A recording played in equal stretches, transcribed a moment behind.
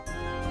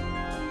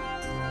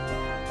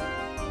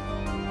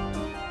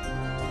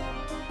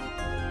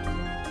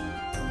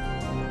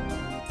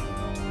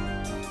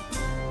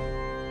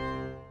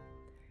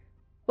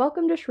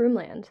Welcome to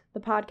Shroomland, the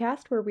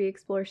podcast where we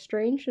explore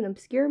strange and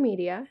obscure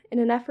media in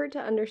an effort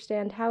to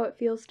understand how it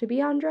feels to be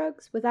on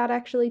drugs without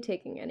actually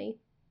taking any.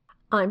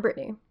 I'm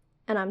Brittany.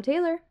 And I'm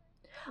Taylor.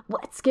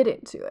 Let's get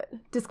into it.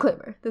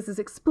 Disclaimer, this is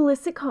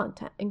explicit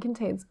content and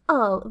contains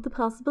all of the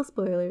possible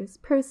spoilers.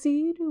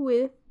 Proceed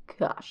with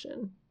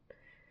caution.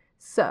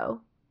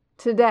 So,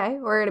 today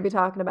we're going to be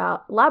talking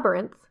about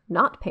Labyrinth,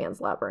 not Pan's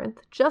Labyrinth,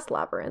 just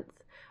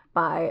Labyrinth,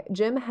 by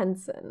Jim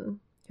Henson,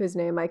 whose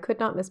name I could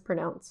not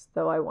mispronounce,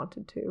 though I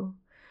wanted to.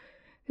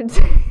 And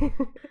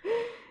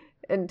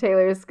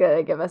Taylor's going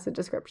to give us a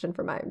description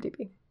from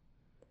IMDb.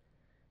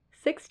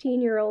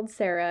 16-year-old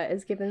Sarah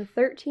is given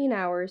 13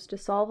 hours to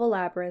solve a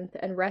labyrinth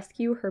and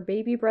rescue her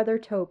baby brother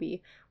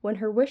Toby when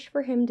her wish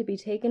for him to be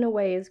taken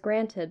away is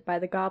granted by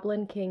the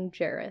Goblin King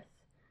Jareth.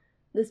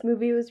 This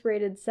movie was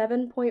rated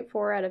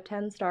 7.4 out of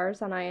 10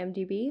 stars on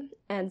IMDb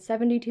and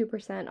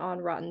 72% on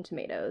Rotten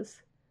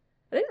Tomatoes.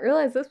 I didn't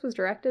realize this was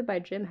directed by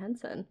Jim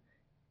Henson.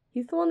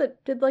 He's the one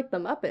that did, the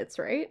Muppets,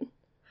 right?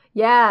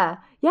 Yeah.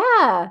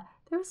 There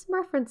was some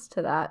reference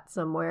to that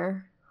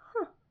somewhere.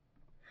 Huh.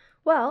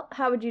 Well,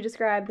 how would you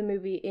describe the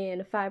movie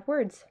in 5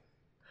 words?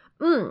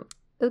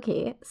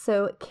 Okay,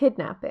 so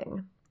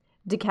kidnapping,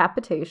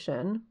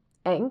 decapitation,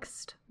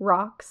 angst,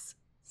 rocks,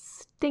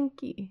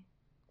 stinky.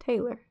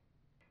 Taylor,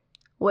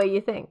 what do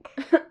you think?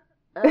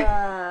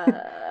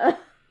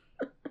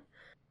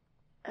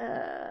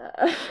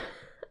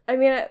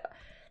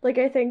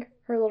 I think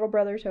her little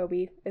brother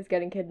Toby is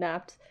getting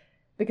kidnapped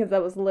because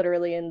that was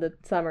literally in the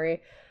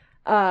summary.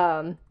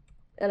 And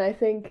I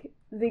think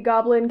the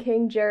Goblin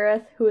King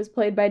Jareth, who is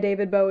played by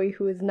David Bowie,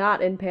 who is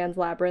not in Pan's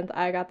Labyrinth,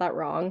 I got that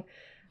wrong,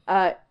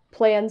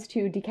 plans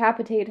to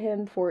decapitate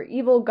him for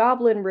evil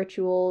goblin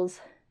rituals,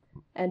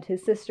 and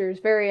his sister's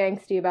very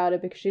angsty about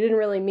it because she didn't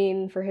really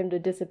mean for him to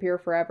disappear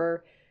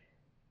forever.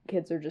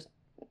 Kids are just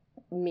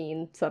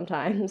mean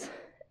sometimes.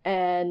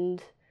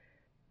 And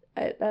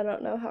I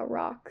don't know how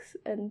rocks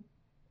and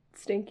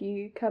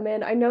stinky come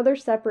in. I know they're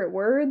separate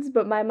words,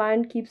 but my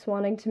mind keeps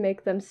wanting to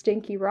make them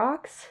stinky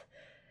rocks,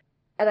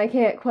 and I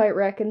can't quite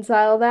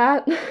reconcile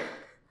that.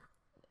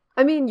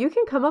 I mean, you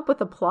can come up with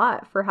a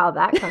plot for how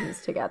that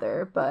comes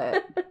together,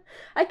 but...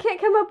 I can't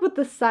come up with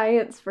the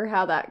science for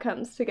how that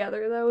comes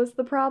together, though, is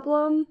the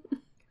problem.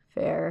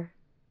 Fair.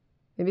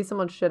 Maybe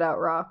someone shit out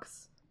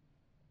rocks.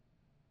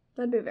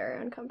 That'd be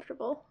very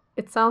uncomfortable.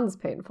 It sounds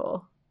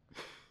painful.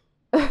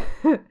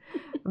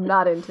 I'm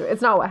not into it.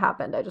 It's not what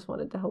happened. I just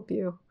wanted to help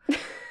you.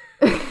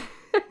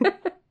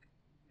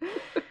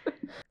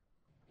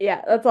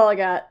 Yeah, that's all I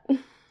got.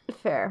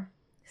 Fair.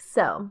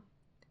 So,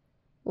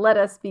 let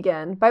us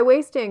begin by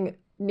wasting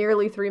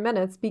nearly 3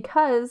 minutes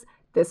because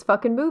this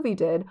fucking movie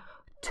did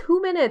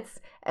 2 minutes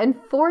and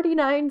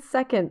 49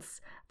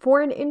 seconds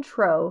for an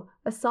intro,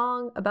 a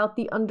song about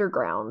the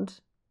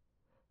underground.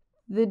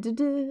 The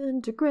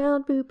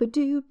underground,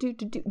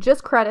 boop-a-doo-doo-doo-doo.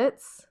 Just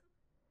credits.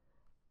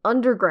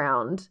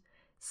 Underground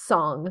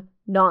song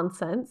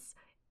nonsense.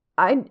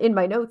 I, in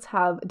my notes,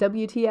 have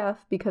WTF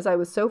because I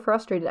was so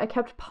frustrated. I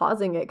kept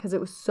pausing it because it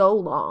was so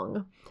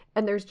long.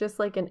 And there's just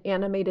an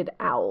animated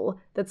owl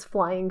that's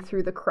flying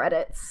through the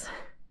credits.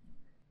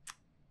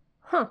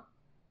 Huh.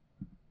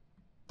 3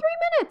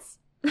 minutes!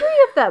 3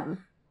 of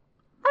them!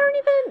 I don't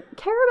even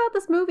care about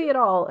this movie at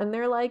all. And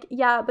they're like,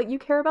 yeah, but you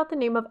care about the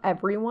name of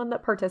everyone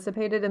that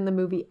participated in the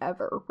movie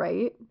ever,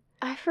 right?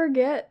 I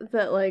forget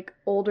that,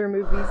 older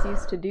movies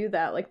used to do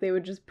that. They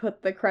would just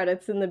put the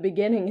credits in the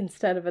beginning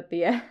instead of at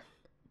the end.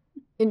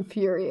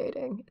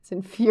 Infuriating. It's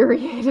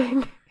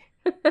infuriating.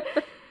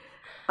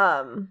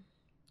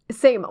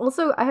 Same.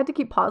 Also, I had to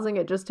keep pausing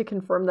it just to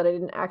confirm that I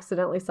didn't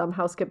accidentally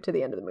somehow skip to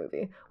the end of the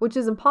movie, which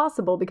is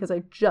impossible because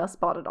I just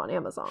bought it on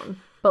Amazon.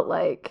 But,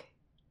 like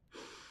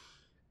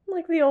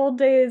the old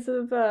days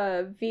of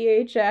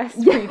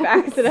VHS where you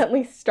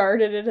accidentally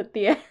started it at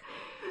the end.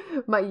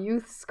 My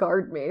youth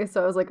scarred me,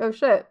 so I was like, oh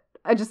shit,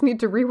 I just need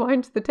to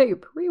rewind the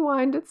tape.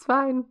 Rewind, it's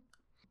fine.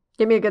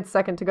 Give me a good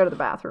second to go to the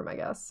bathroom, I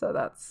guess, so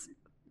that's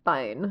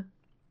fine.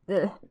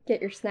 Ugh. Get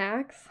your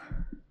snacks?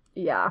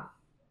 Yeah.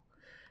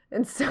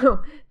 And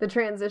so the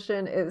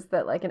transition is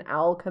that, an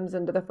owl comes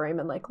into the frame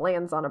and,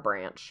 lands on a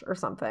branch or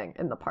something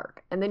in the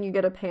park. And then you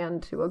get a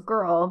pan to a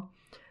girl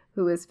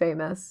who is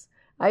famous.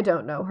 I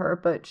don't know her,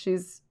 but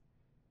she's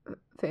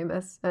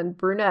famous and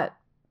brunette.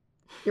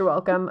 You're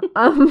welcome.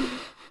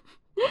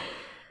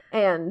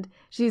 And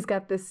she's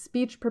got this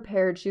speech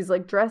prepared. She's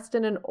dressed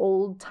in an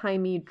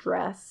old-timey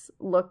dress,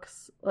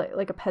 looks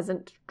like a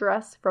peasant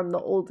dress from the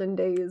olden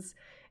days.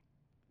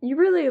 You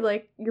really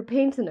you're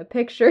painting a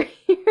picture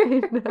here. I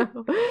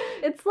know.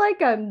 It's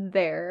like I'm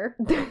there.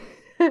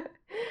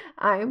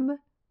 I'm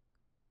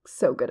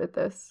so good at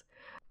this.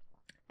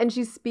 And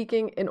she's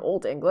speaking in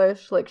Old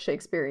English,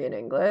 Shakespearean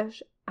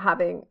English,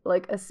 having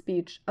a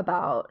speech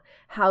about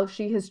how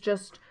she has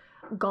just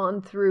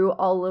gone through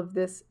all of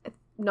this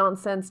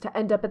nonsense to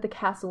end up at the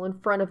castle in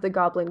front of the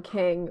Goblin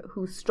King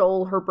who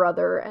stole her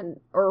brother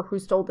or who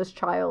stole this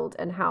child,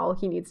 and how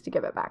he needs to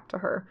give it back to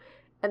her.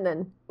 And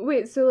then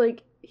wait, so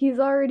he's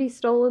already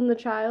stolen the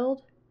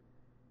child?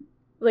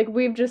 Like,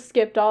 we've just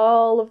skipped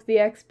all of the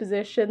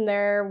exposition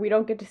there. We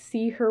don't get to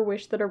see her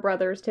wish that her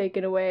brother is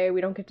taken away. We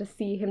don't get to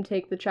see him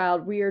take the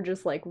child. We are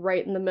just, like,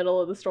 right in the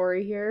middle of the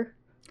story here.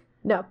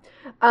 No.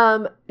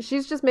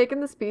 She's just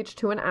making the speech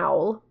to an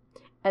owl,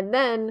 and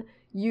then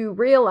you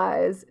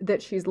realize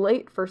that she's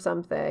late for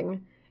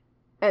something,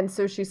 and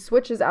so she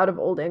switches out of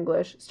Old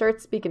English,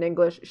 starts speaking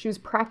English. She was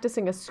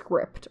practicing a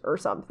script or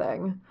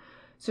something.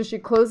 So she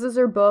closes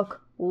her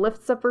book,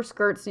 lifts up her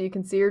skirt so you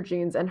can see her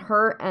jeans, and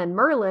her and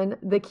Merlin,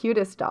 the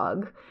cutest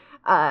dog,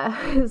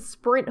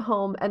 sprint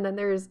home, and then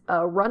there's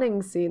a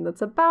running scene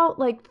that's about,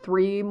 like,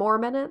 3 more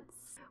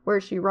minutes,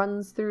 where she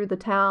runs through the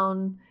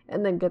town,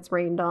 and then gets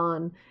rained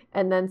on,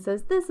 and then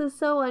says, "This is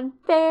so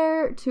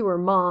unfair," to her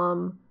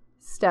mom,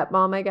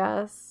 stepmom, I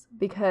guess,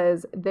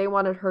 because they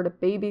wanted her to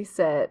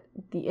babysit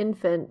the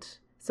infant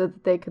so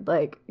that they could,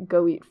 like,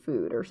 go eat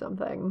food or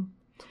something.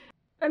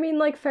 I mean,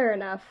 like, fair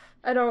enough.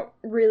 I don't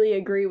really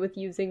agree with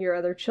using your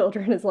other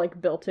children as, like,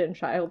 built-in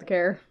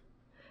childcare.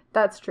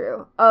 That's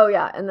true. Oh,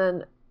 yeah, and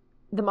then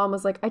the mom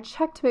was like, "I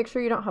checked to make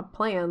sure you don't have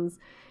plans,"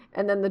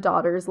 and then the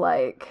daughter's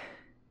like,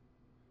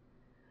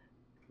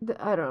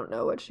 I don't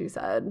know what she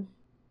said.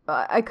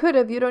 "I could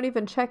have, you don't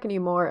even check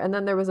anymore." And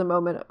then there was a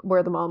moment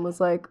where the mom was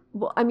like,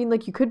 "Well, I mean,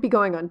 like, you could be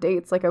going on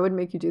dates. Like, I wouldn't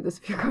make you do this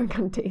if you're going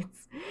on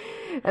dates."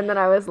 And then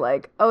I was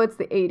like, oh, it's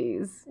the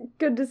 80s.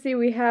 Good to see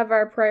we have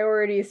our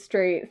priorities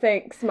straight.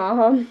 Thanks,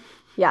 Mom.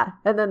 Yeah.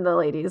 And then the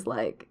lady's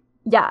like,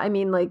 "Yeah, I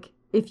mean, like,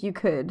 if you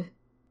could,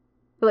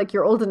 like,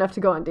 you're old enough to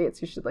go on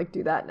dates, you should, like,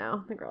 do that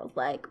now." The girl's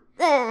like,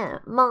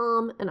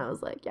 "Mom." And I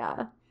was like,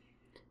 yeah.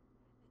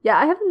 Yeah,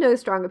 I have no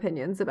strong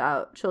opinions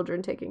about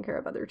children taking care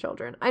of other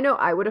children. I know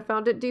I would have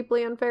found it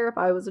deeply unfair if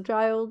I was a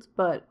child,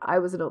 but I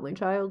was an only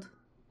child.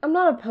 I'm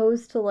not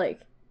opposed to,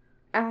 like,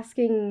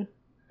 asking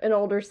an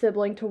older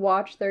sibling to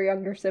watch their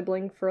younger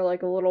sibling for,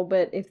 like, a little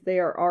bit if they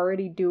are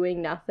already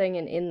doing nothing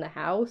and in the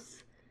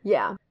house.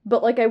 Yeah.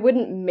 But, like, I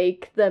wouldn't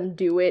make them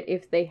do it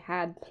if they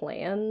had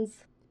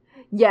plans.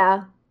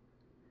 Yeah.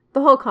 The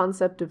whole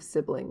concept of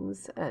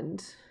siblings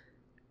and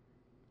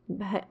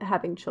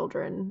having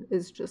children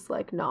is just,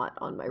 like, not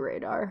on my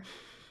radar.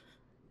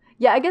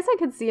 Yeah, I guess I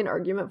could see an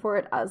argument for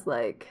it as,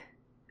 like,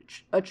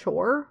 a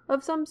chore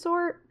of some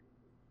sort,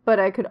 but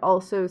I could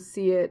also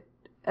see it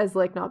as,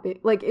 like, not be,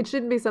 like, it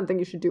shouldn't be something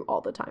you should do all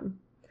the time.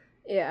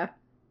 Yeah.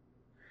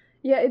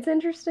 Yeah, it's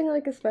interesting,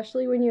 like,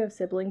 especially when you have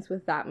siblings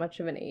with that much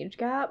of an age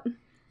gap.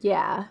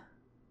 Yeah.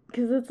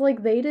 Because it's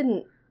like they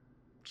didn't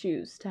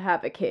choose to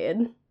have a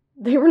kid.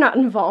 They were not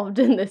involved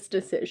in this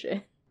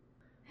decision.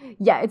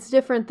 Yeah, it's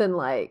different than,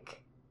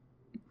 like,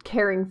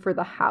 caring for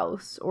the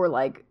house or,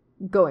 like,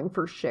 going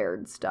for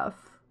shared stuff.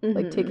 Mm-hmm.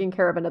 Like, taking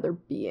care of another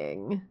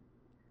being.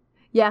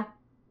 Yeah,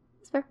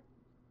 it's fair.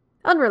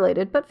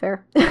 Unrelated, but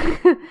fair.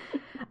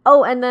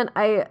 Oh, and then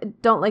I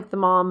don't like the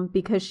mom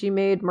because she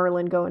made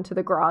Merlin go into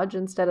the garage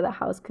instead of the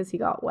house because he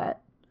got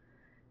wet.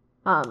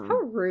 How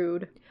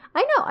rude.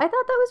 I know. I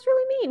thought that was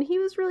really mean. He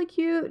was really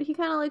cute. He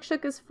kind of, like,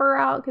 shook his fur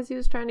out because he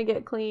was trying to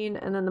get clean.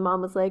 And then the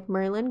mom was like,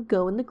 "Merlin,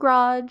 go in the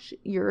garage.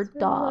 You're a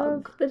dog."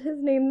 I love that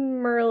his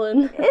name's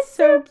Merlin. It's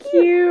so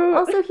cute.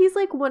 Also, he's,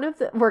 like, one of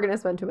the... We're going to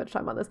spend too much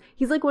time on this.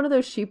 He's, like, one of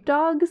those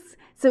sheepdogs.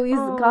 So he's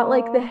got,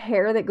 like, the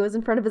hair that goes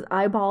in front of his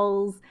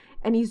eyeballs.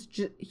 And he's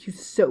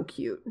so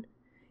cute.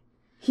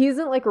 He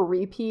isn't, like, a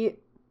repeat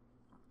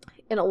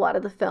in a lot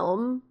of the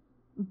film.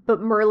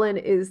 But Merlin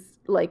is,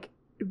 like,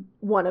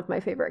 one of my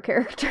favorite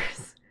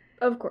characters.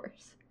 Of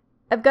course.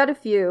 I've got a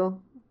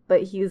few,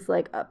 but he's,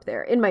 like, up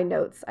there. In my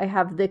notes, I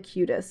have the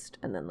cutest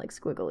and then, like,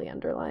 squiggly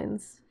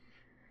underlines.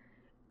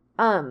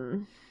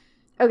 Okay,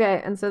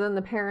 and so then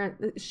the parent,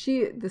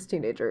 this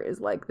teenager is,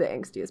 like, the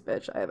angstiest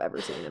bitch I have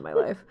ever seen in my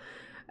life.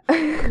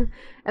 And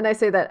I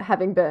say that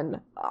having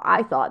been,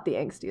 I thought, the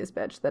angstiest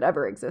bitch that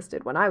ever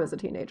existed when I was a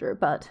teenager,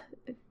 but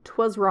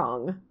 'twas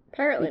wrong.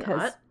 Apparently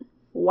not.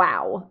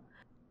 Wow.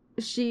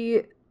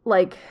 She,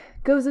 like,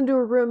 goes into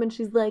her room and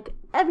she's like,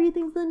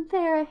 "Everything's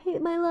unfair. I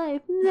hate my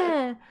life."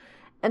 Nah.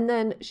 And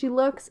then she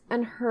looks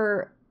and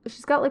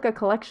she's got, like, a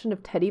collection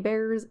of teddy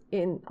bears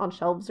on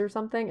shelves or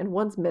something, and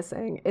one's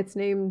missing. It's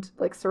named,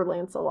 like, Sir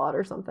Lancelot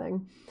or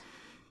something.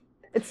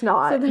 It's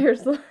not. So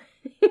there's, like,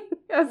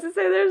 I was to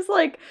say, there's,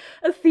 like,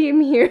 a theme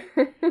here.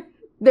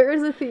 There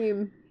is a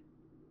theme.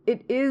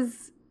 It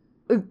is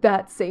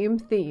that same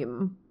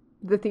theme.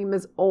 The theme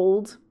is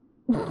old.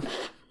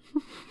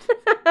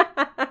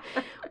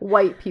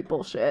 White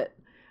people shit.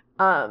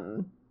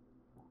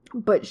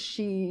 But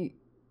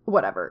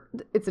whatever,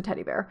 it's a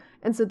teddy bear.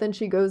 And so then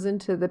she goes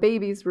into the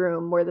baby's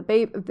room, where the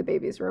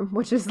baby's room,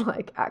 which is,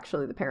 like,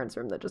 actually the parents'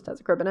 room that just has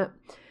a crib in it.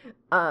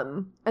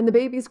 And the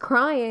baby's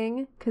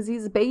crying because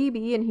he's a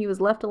baby and he was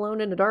left alone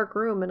in a dark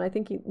room, and I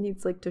think he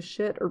needs, like, to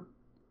shit or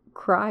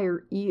cry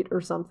or eat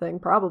or something,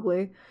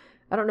 probably.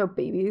 I don't know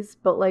babies,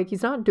 but, like,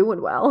 he's not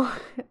doing well.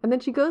 And then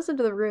she goes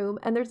into the room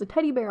and there's a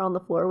teddy bear on the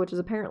floor, which is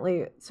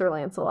apparently Sir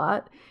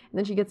Lancelot. And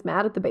then she gets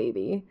mad at the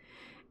baby.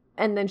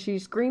 And then she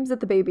screams at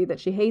the baby that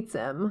she hates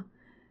him,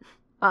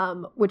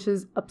 which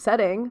is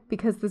upsetting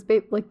because this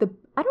baby, like,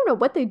 I don't know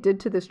what they did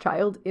to this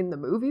child in the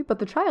movie, but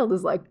the child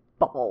is, like,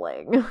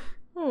 bawling.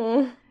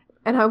 Hmm.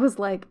 And I was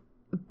like,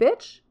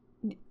 bitch,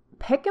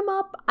 pick him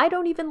up. I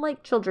don't even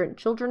like children.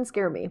 Children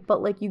scare me.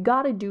 But, like, you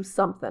gotta do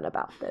something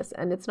about this.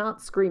 And it's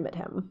not scream at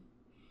him.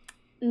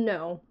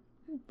 No,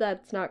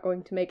 that's not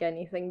going to make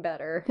anything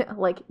better.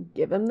 Like,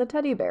 give him the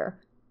teddy bear.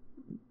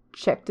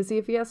 Check to see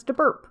if he has to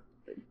burp.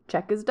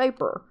 Check his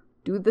diaper.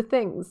 Do the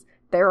things.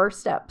 There are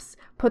steps.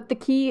 Put the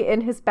key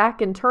in his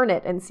back and turn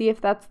it and see if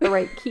that's the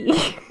right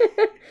key.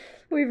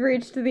 We've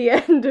reached the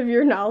end of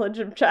your knowledge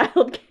of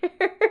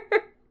childcare.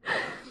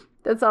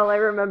 That's all I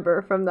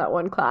remember from that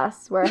one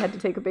class where I had to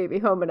take a baby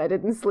home and I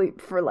didn't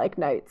sleep for, like,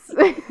 nights.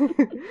 I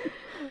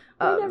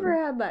never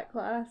had that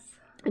class.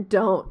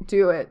 Don't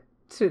do it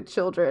to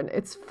children.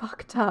 It's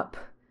fucked up.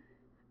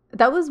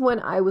 That was when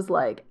I was,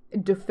 like,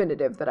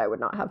 definitive that I would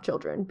not have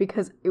children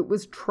because it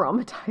was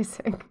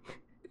traumatizing.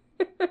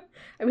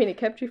 I mean, it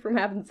kept you from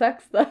having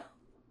sex, though.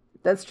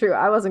 That's true.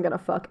 I wasn't gonna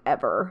fuck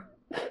ever.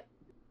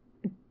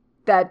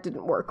 That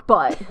didn't work,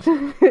 but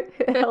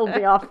it held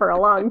me off for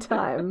a long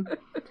time.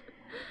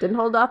 Didn't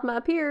hold off my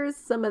peers.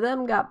 Some of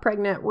them got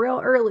pregnant real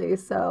early,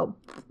 so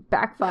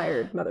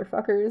backfired,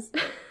 motherfuckers.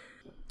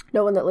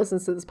 No one that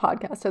listens to this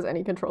podcast has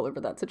any control over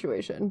that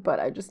situation, but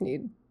I just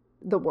need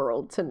the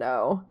world to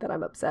know that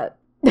I'm upset.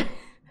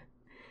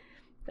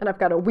 And I've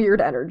got a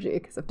weird energy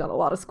because I've done a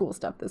lot of school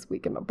stuff this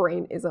week and my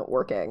brain isn't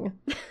working.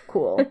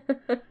 Cool.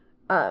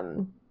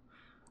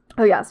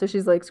 Oh yeah, so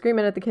she's like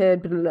screaming at the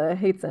kid, blah, blah, blah,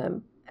 hates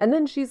him. And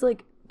then she's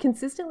like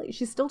consistently,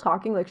 she's still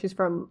talking like she's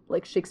from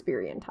like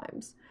Shakespearean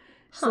times.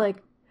 She's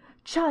like,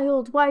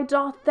 child, why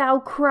doth thou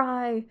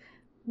cry?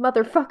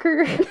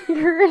 Motherfucker,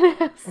 you're an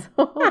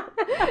asshole.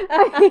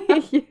 I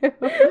hate you.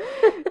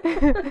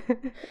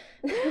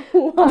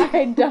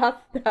 Why doth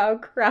thou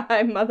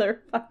cry,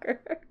 motherfucker?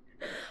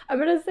 I'm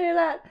gonna say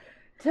that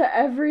to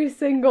every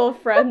single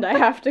friend I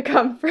have to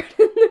comfort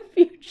in the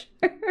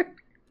future.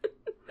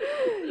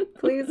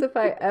 Please, if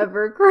I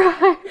ever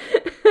cry.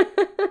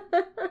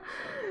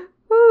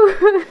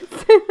 Ooh,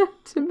 say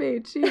that to me,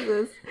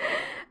 Jesus.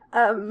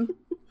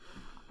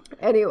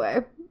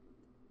 Anyway,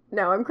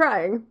 now I'm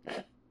crying.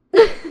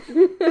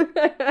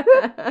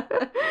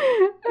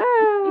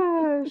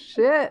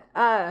 Shit.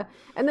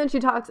 And then she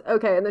talks,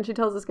 and then she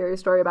tells a scary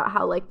story about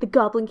how, like, the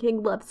Goblin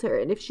King loves her,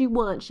 and if she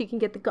wants, she can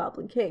get the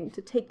Goblin King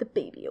to take the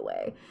baby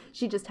away.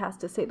 She just has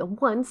to say the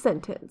one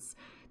sentence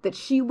that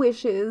she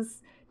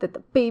wishes that the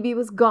baby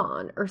was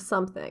gone or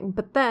something.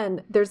 But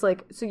then there's,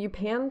 like, so you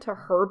pan to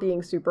her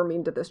being super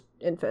mean to this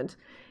infant,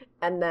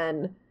 and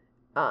then,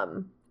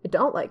 I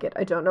don't like it.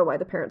 I don't know why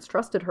the parents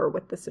trusted her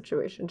with this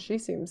situation. She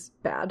seems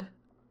bad.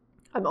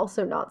 I'm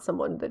also not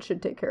someone that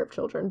should take care of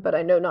children, but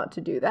I know not to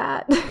do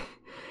that.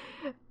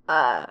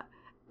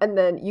 And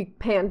then you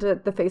pan to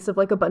the face of,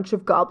 like, a bunch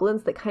of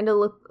goblins that kind of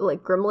look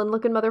like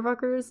gremlin-looking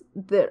motherfuckers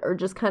that are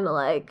just kind of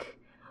like,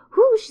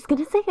 whoo, she's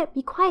gonna say it,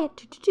 be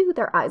quiet, do.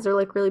 Their eyes are,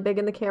 like, really big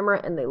in the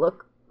camera, and they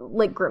look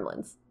like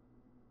gremlins,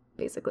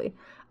 basically.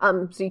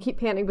 So you keep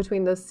panning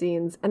between those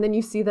scenes, and then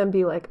you see them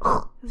be like,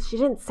 oh, she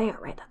didn't say it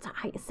right, that's not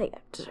how you say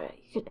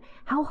it.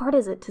 How hard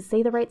is it to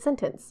say the right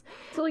sentence?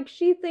 So, like,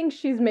 she thinks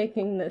she's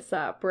making this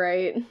up,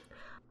 right?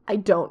 I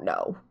don't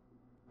know.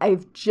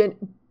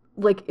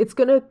 Like, it's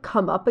gonna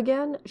come up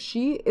again.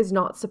 She is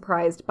not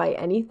surprised by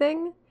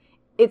anything.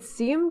 It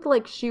seemed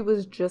like she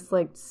was just,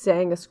 like,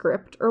 saying a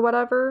script or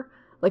whatever.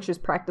 Like, she was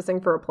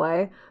practicing for a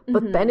play.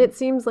 But then it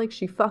seems like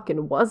she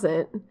fucking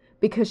wasn't,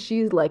 because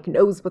she, like,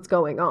 knows what's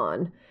going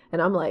on.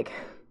 And I'm like,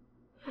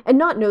 and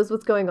not knows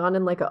what's going on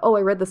in, like, I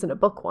read this in a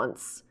book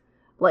once.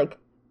 Like,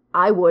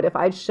 I would if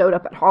I showed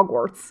up at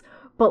Hogwarts.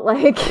 But,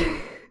 like,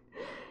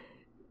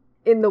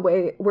 in the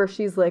way where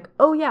she's like,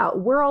 oh yeah,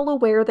 we're all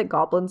aware that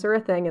goblins are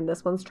a thing and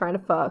this one's trying to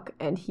fuck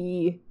and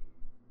he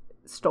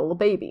stole a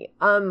baby.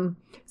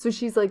 So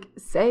she's, like,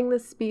 saying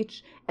this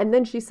speech, and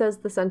then she says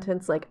the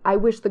sentence, like, I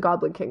wish the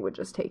Goblin King would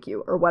just take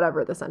you, or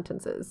whatever the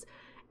sentence is.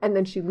 And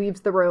then she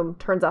leaves the room,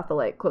 turns off the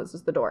light,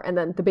 closes the door, and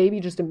then the baby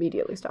just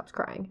immediately stops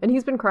crying. And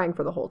he's been crying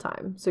for the whole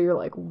time. So you're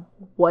like,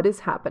 what is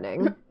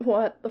happening?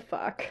 What the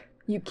fuck?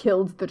 You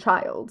killed the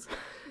child.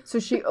 So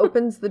she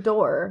opens the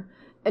door,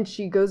 and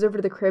she goes over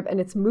to the crib, and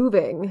it's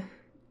moving.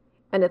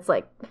 And it's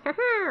like,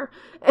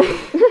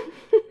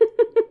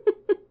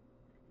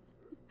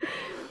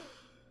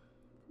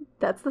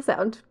 that's the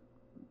sound.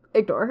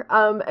 Ignore.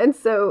 And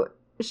so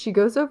she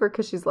goes over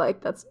because she's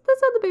like, that's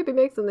how the baby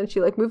makes. And then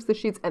she, like, moves the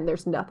sheets and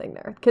there's nothing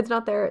there. The kid's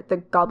not there. The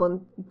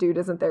goblin dude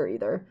isn't there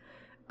either.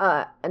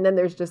 And then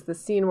there's just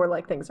this scene where,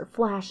 like, things are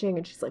flashing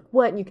and she's like,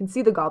 what? And you can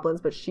see the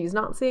goblins, but she's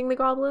not seeing the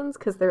goblins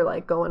because they're,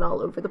 like, going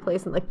all over the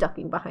place and, like,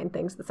 ducking behind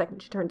things the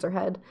second she turns her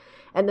head.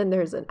 And then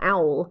there's an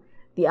owl.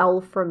 The owl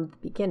from the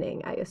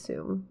beginning, I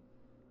assume.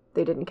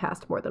 They didn't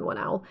cast more than one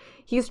owl.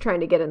 He's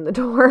trying to get in the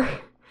door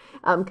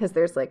because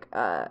there's, like,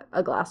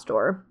 a glass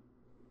door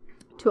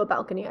to a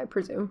balcony, I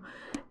presume.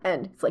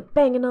 And it's, like,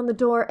 banging on the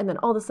door, and then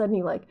all of a sudden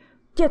he, like,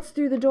 gets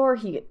through the door,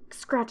 he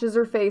scratches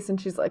her face,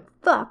 and she's like,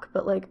 fuck,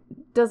 but, like,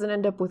 doesn't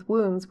end up with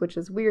wounds, which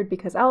is weird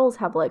because owls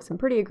have, like, some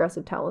pretty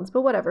aggressive talons,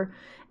 but whatever.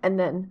 And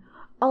then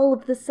all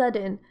of the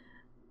sudden,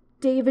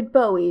 David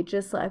Bowie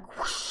just, like,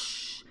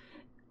 whoosh,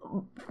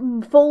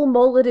 full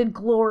mulleted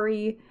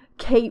glory,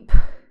 cape.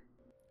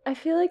 I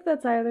feel like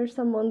that's either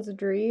someone's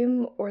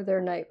dream or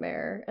their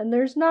nightmare, and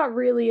there's not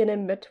really an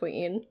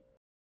in-between.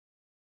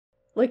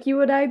 Like, you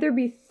would either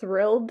be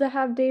thrilled to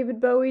have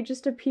David Bowie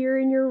just appear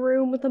in your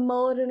room with a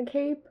mullet and a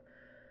cape,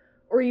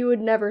 or you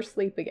would never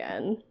sleep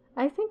again.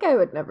 I think I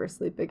would never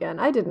sleep again.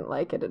 I didn't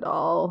like it at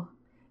all.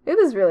 It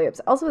was really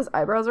upset. Also, his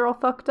eyebrows are all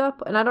fucked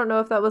up, and I don't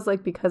know if that was,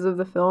 like, because of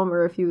the film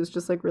or if he was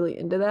just, like, really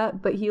into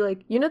that, but he,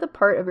 like, you know the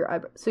part of your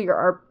eyebrow, so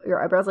your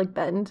eyebrows, like,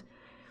 bend?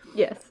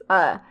 Yes.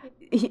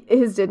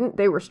 His didn't.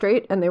 They were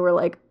straight, and they were,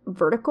 like,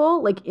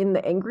 vertical, like, in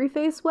the angry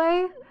face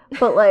way,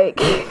 but, like...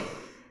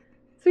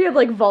 So you had,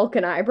 like,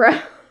 Vulcan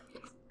eyebrows.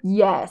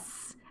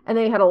 Yes. And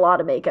then he had a lot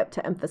of makeup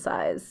to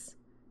emphasize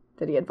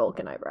that he had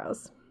Vulcan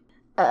eyebrows.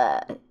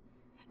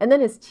 And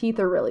then his teeth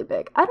are really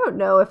big. I don't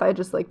know if I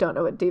just, like, don't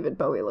know what David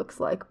Bowie looks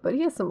like, but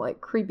he has some,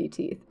 like, creepy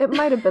teeth. It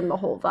might have been the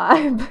whole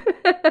vibe.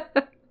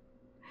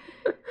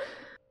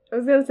 I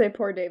was gonna say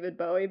poor David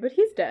Bowie, but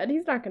he's dead.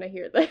 He's not gonna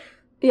hear this.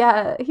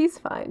 Yeah, he's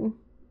fine.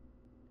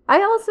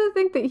 I also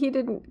think that he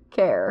didn't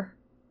care.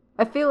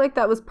 I feel like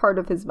that was part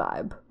of his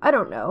vibe. I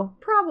don't know.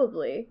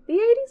 Probably. The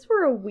 80s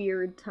were a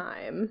weird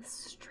time.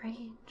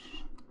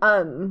 Strange.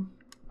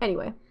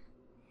 Anyway.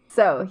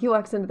 So he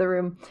walks into the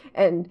room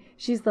and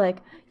she's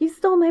like, "You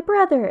stole my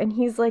brother." And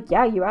he's like,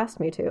 "Yeah, you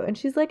asked me to." And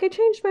she's like, "I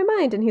changed my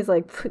mind." And he's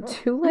like,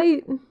 "Too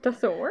late."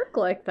 Doesn't work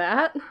like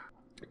that.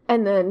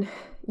 And then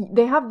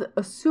they have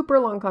a super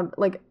long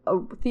a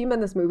theme in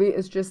this movie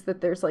is just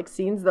that there's, like,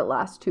 scenes that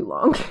last too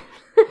long.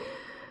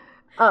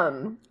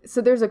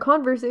 So there's a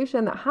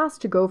conversation that has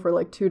to go for,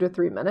 like, 2 to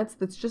 3 minutes.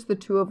 That's just the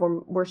two of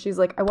them where she's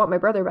like, "I want my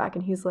brother back."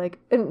 And he's like,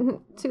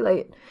 "Too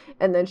late."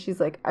 And then she's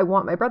like, "I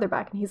want my brother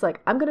back." And he's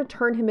like, "I'm going to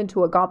turn him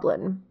into a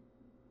goblin.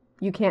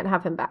 You can't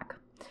have him back."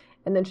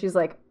 And then she's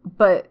like,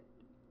 "But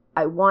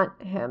I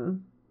want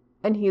him."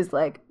 And he's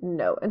like,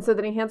 "No." And so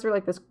then he hands her,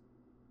 like, this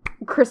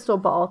crystal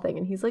ball thing.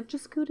 And he's like,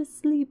 "Just go to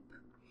sleep.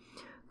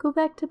 Go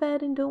back to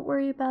bed and don't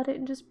worry about it.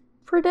 And just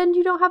pretend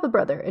you don't have a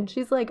brother." And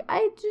she's like,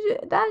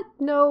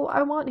 "No,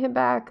 I want him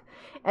back."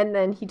 And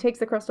then he takes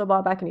the crystal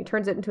ball back and he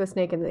turns it into a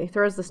snake, and then he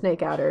throws the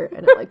snake at her,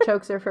 and it, like,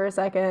 chokes her for a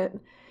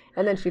second,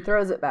 and then she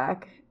throws it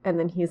back, and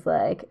then he's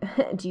like,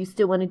 "Do you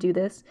still want to do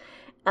this?"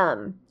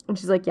 And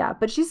she's like, "Yeah."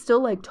 But she's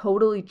still, like,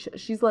 totally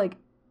she's, like,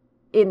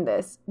 in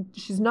this.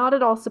 She's not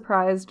at all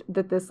surprised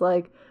that this,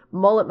 like,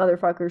 mullet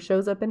motherfucker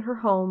shows up in her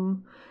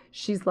home.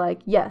 She's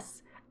like,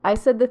 "Yes, I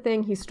said the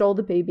thing, he stole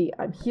the baby,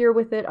 I'm here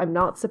with it, I'm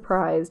not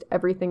surprised,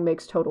 everything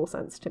makes total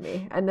sense to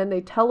me." And then they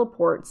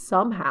teleport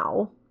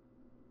somehow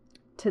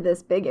to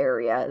this big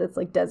area that's,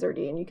 like,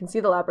 deserty, and you can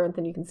see the labyrinth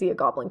and you can see a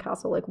goblin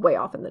castle, like, way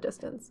off in the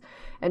distance.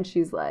 And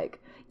she's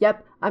like,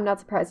 "Yep, I'm not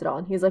surprised at all."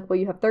 And he's like, "Well,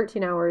 you have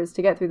 13 hours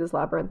to get through this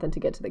labyrinth and to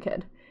get to the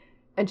kid."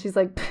 And she's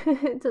like,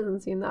 "It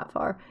doesn't seem that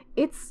far."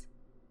 It's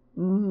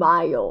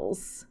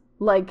miles.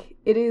 Like,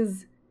 it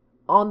is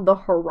on the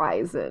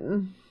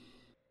horizon.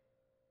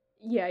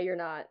 Yeah, you're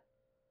not.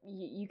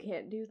 You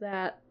can't do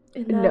that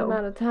in that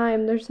amount of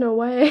time. There's no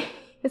way.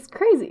 It's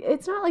crazy.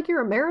 It's not like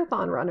you're a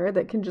marathon runner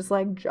that can just,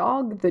 like,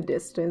 jog the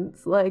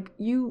distance. Like,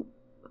 you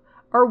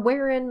are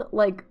wearing,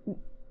 like,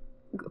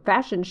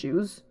 fashion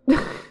shoes.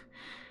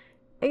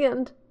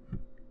 And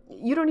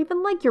you don't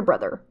even like your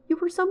brother. You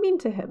were so mean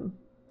to him.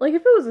 Like,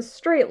 if it was a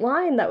straight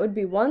line, that would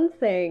be one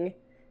thing.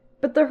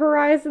 But the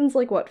horizon's,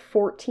 like, what,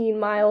 14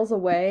 miles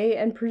away?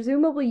 And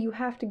presumably you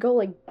have to go,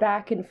 like,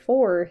 back and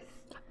forth.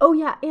 Oh,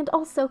 yeah, and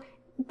also,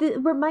 the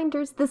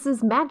reminders, this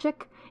is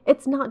magic.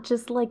 It's not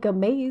just like a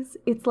maze.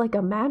 It's like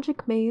a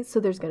magic maze,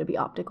 so there's going to be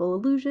optical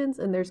illusions,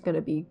 and there's going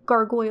to be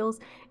gargoyles,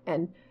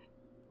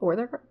 or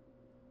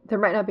there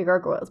might not be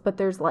gargoyles, but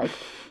there's, like,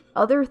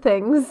 other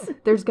things.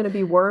 There's going to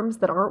be worms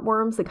that aren't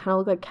worms. They kind of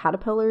look like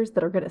caterpillars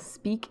that are going to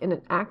speak in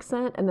an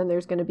accent, and then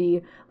there's going to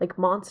be, like,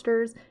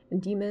 monsters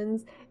and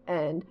demons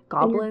and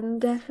goblins.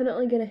 And you're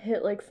definitely going to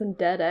hit, like, some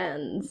dead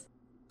ends.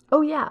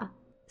 Oh, yeah.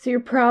 So you're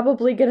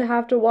probably going to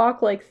have to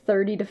walk, like,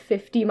 30 to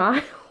 50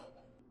 miles.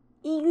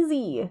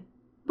 Easy.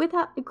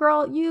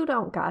 Girl, you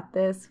don't got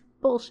this.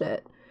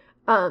 Bullshit.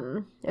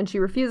 And she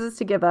refuses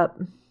to give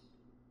up.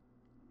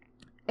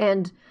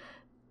 And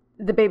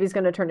the baby's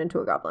going to turn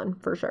into a goblin,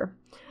 for sure.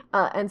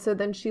 And so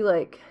then she,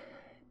 like,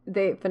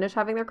 they finish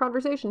having their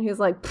conversation. He's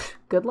like,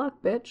 "Good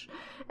luck, bitch."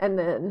 And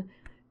then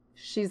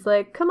she's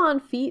like, "Come on,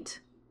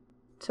 feet."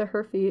 To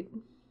her feet.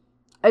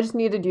 I just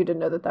needed you to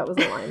know that that was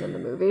a line in the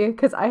movie,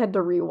 because I had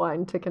to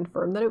rewind to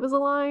confirm that it was a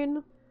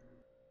line.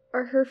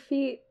 Are her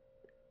feet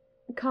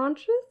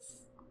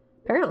conscious?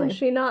 Apparently. Can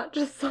she not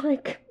just,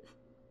 like,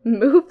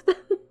 move them?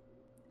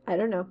 I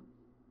don't know.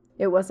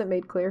 It wasn't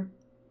made clear.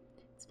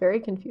 It's very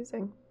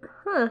confusing.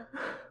 Huh.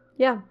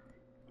 Yeah.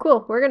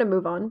 Cool. We're gonna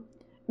move on.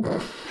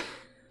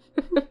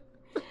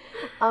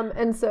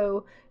 And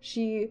so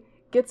she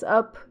gets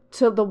up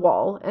to the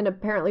wall, and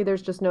apparently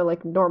there's just no,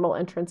 like, normal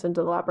entrance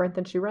into the labyrinth,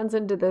 and she runs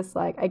into this,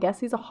 like, I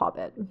guess he's a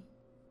hobbit.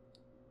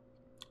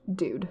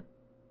 Dude.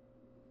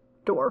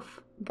 Dwarf.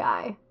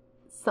 Guy.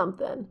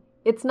 Something.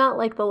 It's not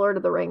like the Lord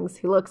of the Rings.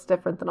 He looks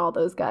different than all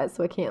those guys,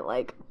 so I can't,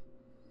 like,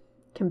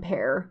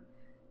 compare.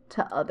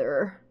 to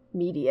other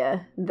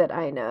media that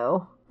I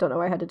know. Don't know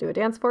why I had to do a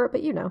dance for it,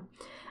 but you know.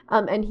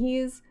 And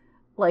he's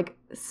like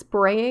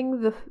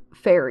spraying the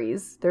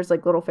fairies. There's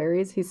like little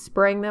fairies. He's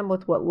spraying them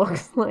with what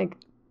looks like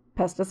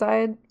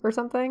pesticide or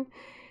something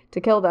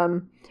to kill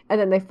them. And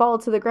then they fall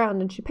to the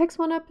ground and she picks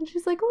one up and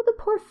she's like, oh, the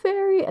poor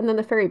fairy. And then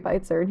the fairy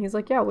bites her and he's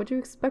like, yeah, what'd you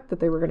expect that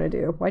they were going to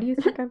do? Why do you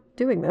think I'm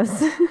doing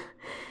this?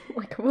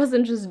 Like, I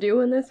wasn't just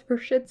doing this for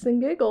shits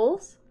and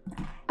giggles.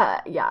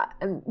 Yeah.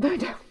 And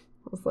I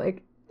was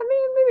like, I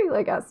mean, maybe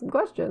like ask some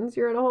questions.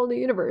 You're in a whole new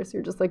universe.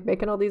 You're just like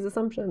making all these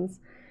assumptions.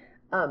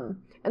 And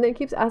then he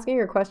keeps asking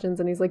her questions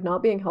and he's like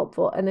not being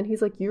helpful. And then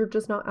he's like, you're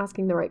just not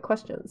asking the right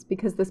questions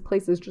because this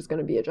place is just going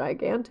to be a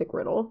gigantic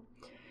riddle.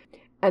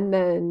 And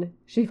then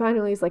she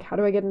finally is like, how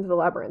do I get into the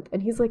labyrinth?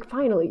 And he's like,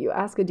 finally, you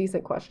ask a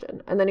decent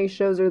question. And then he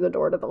shows her the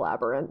door to the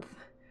labyrinth.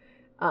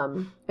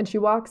 And she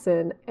walks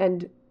in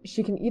and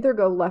she can either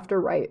go left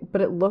or right, but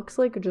it looks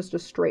like just a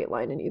straight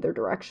line in either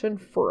direction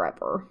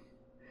forever.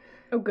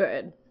 Oh,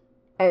 good.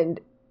 And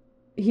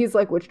he's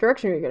like, which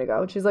direction are you going to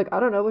go? And she's like, I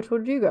don't know. Which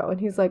would you go?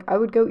 And he's like, I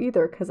would go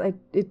either because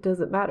it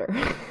doesn't matter.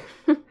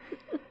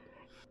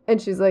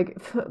 And she's like,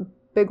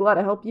 big lot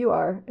of help you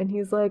are. And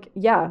he's like,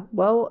 yeah,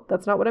 well,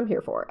 that's not what I'm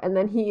here for. And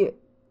then he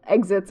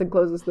exits and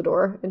closes the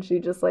door and she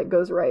just like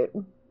goes right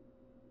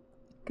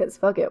because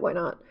fuck it, why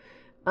not?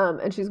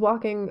 And she's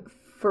walking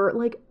for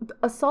like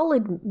a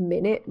solid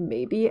minute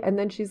maybe, and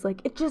then she's like,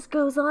 it just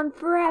goes on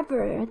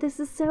forever, this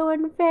is so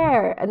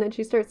unfair. And then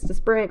she starts to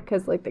sprint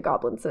because like the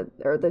goblin said,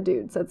 or the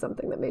dude said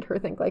something that made her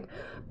think like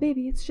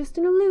maybe it's just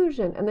an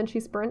illusion. And then she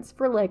sprints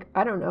for like,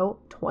 I don't know,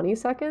 20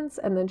 seconds,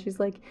 and then she's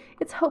like,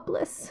 it's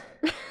hopeless.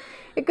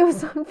 It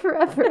goes on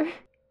forever.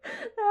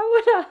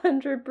 That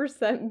would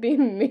 100% be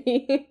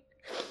me.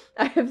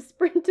 I have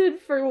sprinted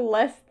for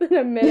less than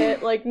a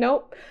minute. Like,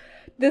 nope,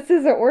 this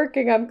isn't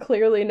working. I'm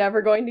clearly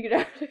never going to get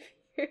out of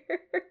here.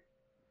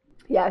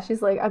 Yeah,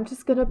 she's like, I'm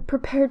just gonna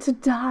prepare to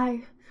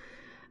die.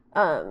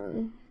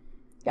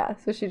 Yeah,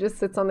 so she just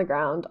sits on the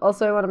ground.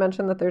 Also, I want to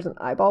mention that there's an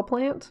eyeball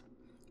plant.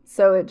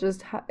 So it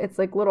just, it's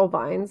like little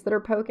vines that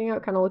are poking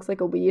out, kind of looks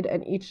like a weed,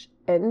 and each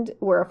end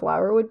where a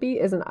flower would be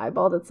is an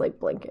eyeball that's like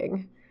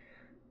blinking.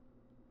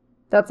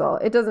 That's all.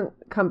 It doesn't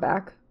come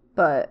back,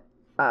 but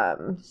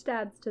just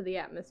adds to the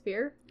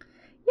atmosphere.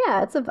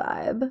 Yeah, it's a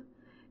vibe.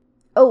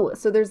 Oh,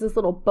 so there's this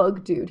little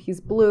bug dude.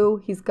 He's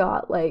blue. He's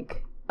got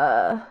like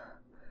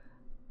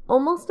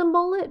almost a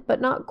mullet,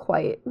 but not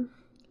quite.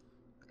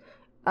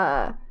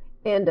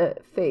 And a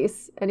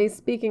face, and he's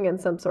speaking in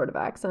some sort of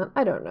accent.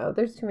 I don't know.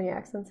 There's too many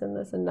accents in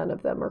this, and none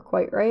of them are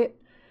quite right.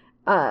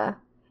 Oh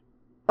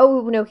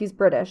no, he's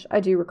British.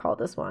 I do recall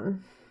this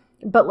one,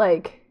 but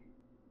like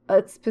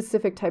a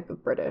specific type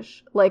of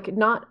British, like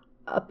not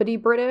uppity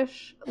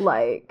British,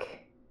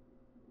 like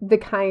the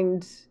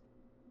kind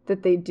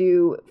that they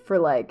do for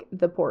like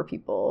the poor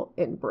people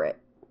in Brit,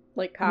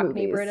 like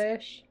Cockney movies.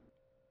 British.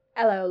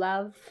 Hello,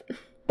 love.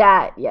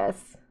 That,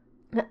 yes.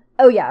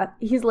 Oh yeah,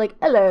 he's like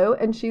hello,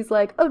 and she's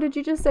like, oh, did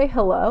you just say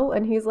hello?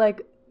 And he's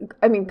like,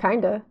 I mean,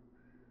 kinda.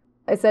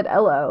 I said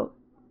hello,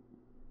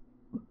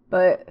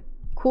 but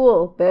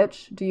cool,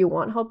 bitch. Do you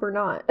want help or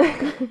not?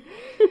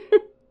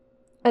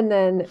 And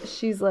then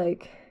she's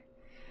like,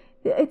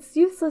 it's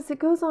useless, it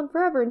goes on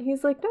forever. And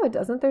he's like, no, it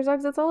doesn't. There's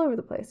exits all over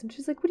the place. And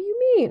she's like, what do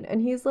you mean? And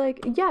he's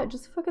like, yeah,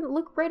 just fucking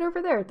look right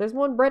over there. There's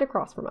one right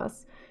across from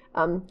us.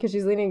 Because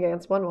she's leaning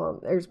against one wall.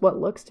 There's what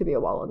looks to be a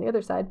wall on the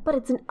other side, but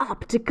it's an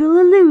optical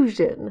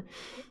illusion.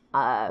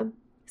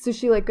 So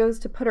she like goes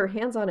to put her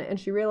hands on it, and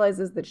she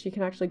realizes that she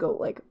can actually go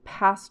like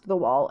past the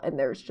wall, and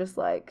there's just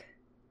like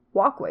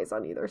walkways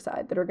on either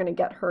side that are going to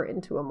get her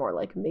into a more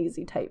like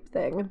mazy type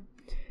thing.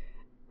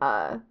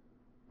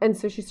 And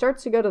so she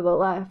starts to go to the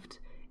left,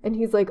 and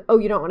he's like, oh,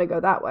 you don't want to go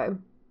that way.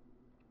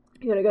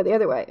 You want to go the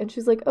other way. And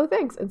she's like, oh,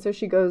 thanks. And so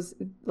she goes,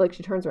 like,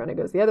 she turns around and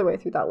goes the other way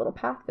through that little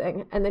path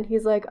thing. And then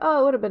he's like,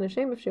 oh, it would have been a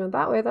shame if she went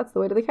that way. That's the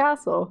way to the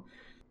castle.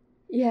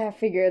 Yeah, I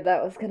figured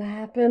that was going to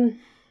happen.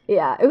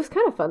 Yeah, it was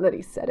kind of fun that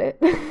he said it.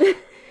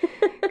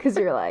 Because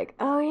you're like,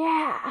 oh,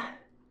 yeah,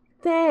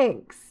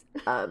 thanks.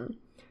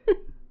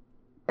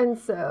 And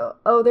so,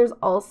 there's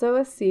also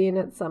a scene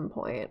at some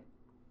point,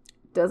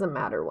 doesn't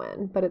matter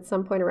when, but at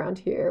some point around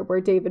here,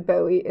 where David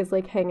Bowie is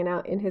like hanging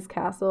out in his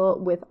castle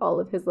with all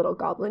of his little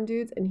goblin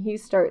dudes, and he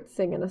starts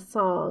singing a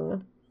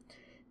song,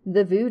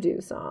 the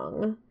voodoo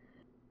song.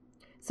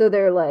 So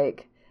they're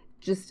like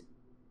just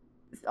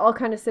all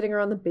kind of sitting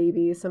around the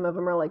baby. Some of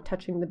them are like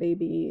touching the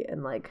baby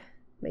and like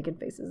making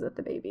faces at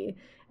the baby.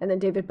 And then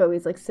David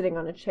Bowie's like sitting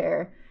on a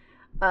chair.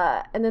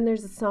 And then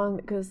there's a song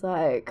that goes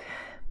like,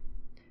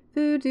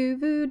 voodoo,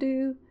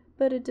 voodoo,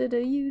 but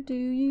you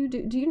do.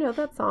 Do you know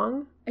that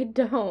song? I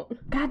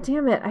don't. God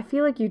damn it. I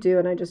feel like you do,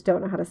 and I just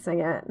don't know how to sing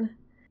it.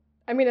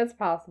 I mean, it's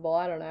possible.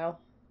 I don't know.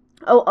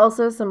 Oh,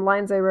 also some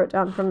lines I wrote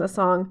down from the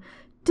song.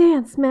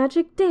 Dance,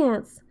 magic,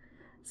 dance.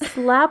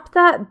 Slap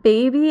that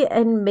baby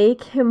and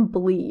make him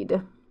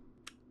bleed.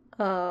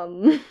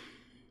 But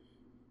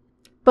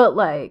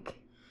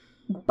like,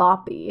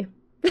 boppy.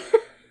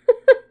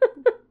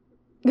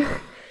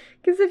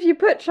 Because if you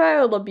put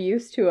child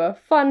abuse to a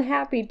fun,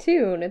 happy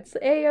tune, it's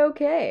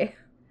A-okay.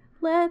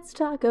 Let's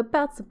talk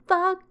about some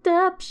fucked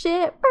up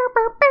shit. Bow,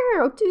 bow,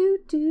 bow. Do,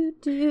 do,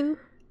 do.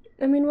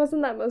 I mean,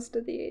 wasn't that most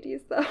of the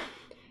 80s, though?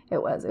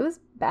 It was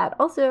bad.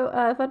 Also,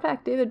 fun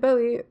fact, David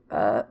Bowie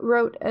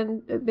wrote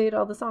and made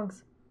all the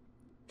songs.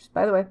 Just,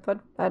 by the way,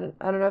 fun. I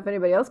don't know if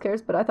anybody else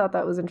cares, but I thought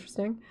that was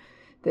interesting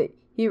that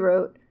he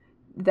wrote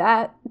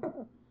that.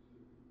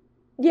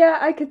 Yeah,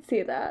 I could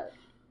see that.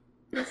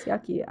 It's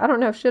yucky. I don't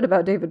know shit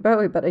about David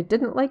Bowie, but I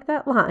didn't like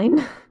that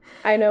line.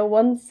 I know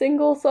one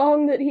single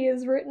song that he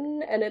has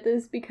written, and it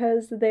is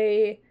because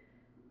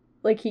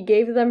he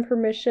gave them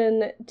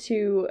permission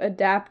to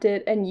adapt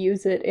it and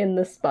use it in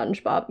the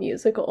SpongeBob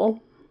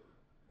musical.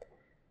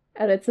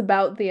 And it's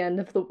about the end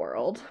of the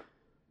world.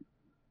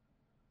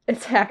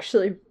 It's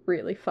actually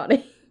really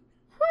funny.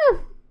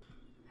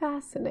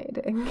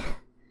 Fascinating.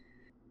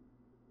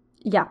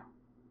 Yeah.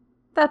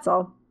 That's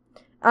all.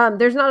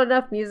 There's not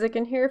enough music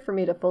in here for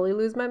me to fully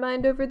lose my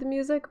mind over the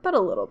music, but a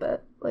little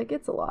bit. Like,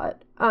 it's a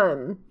lot.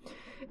 And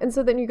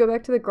so then you go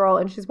back to the girl,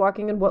 and she's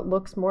walking in what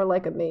looks more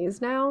like a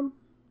maze now.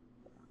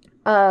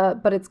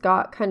 But it's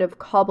got kind of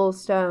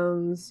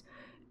cobblestones,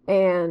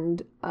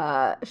 and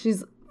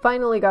she's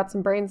finally got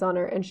some brains on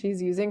her, and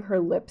she's using her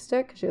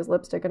lipstick. She has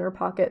lipstick in her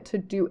pocket to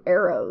do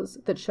arrows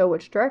that show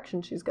which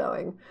direction she's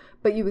going.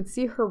 But you would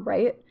see her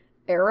right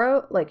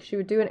arrow, like she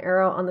would do an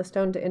arrow on the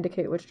stone to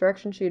indicate which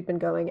direction she had been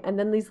going, and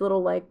then these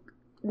little like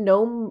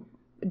gnome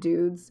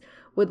dudes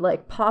would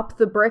like pop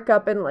the brick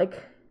up and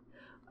like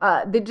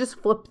they'd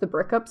just flip the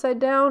brick upside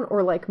down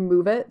or like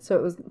move it so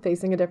it was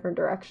facing a different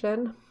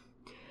direction.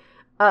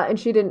 And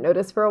she didn't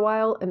notice for a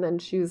while, and then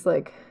she's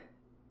like,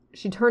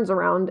 she turns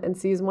around and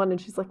sees one,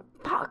 and she's like,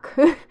 fuck,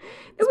 this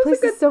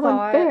place is so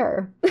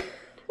unfair.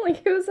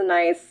 Like, it was a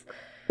nice...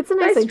 It's a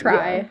nice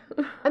try.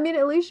 I mean,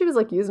 at least she was,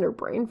 like, using her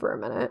brain for a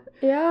minute.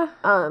 Yeah.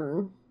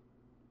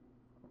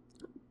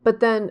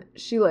 But then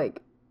she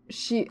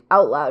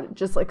out loud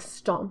just, like,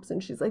 stomps,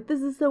 and she's like,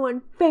 this is so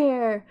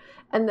unfair.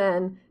 And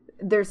then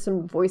there's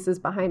some voices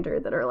behind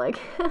her that are like,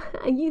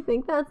 you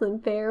think that's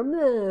unfair?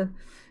 Meh.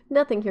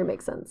 Nothing here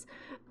makes sense.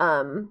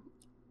 And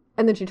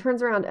then she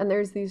turns around, and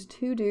there's these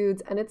two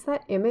dudes, and it's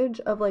that image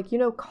of, like, you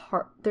know,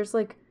 there's,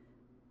 like,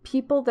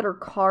 people that are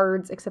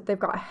cards, except they've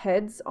got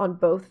heads on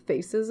both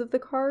faces of the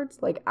cards,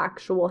 like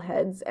actual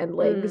heads and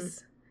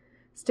legs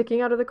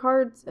sticking out of the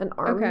cards and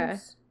arms. Okay.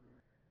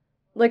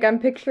 Like, I'm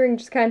picturing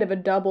just kind of a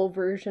double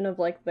version of,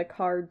 like, the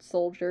card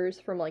soldiers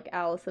from, like,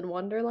 Alice in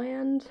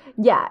Wonderland.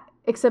 Yeah,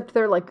 except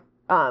they're, like,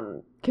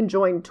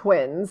 conjoined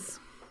twins,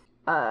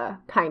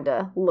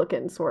 kinda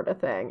looking sort of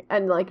thing,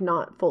 and, like,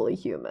 not fully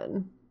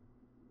human.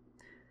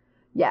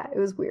 Yeah, it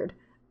was weird.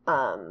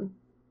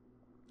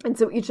 And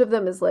so each of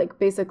them is, like,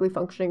 basically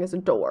functioning as a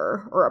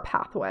door or a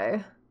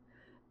pathway.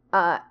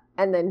 And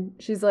then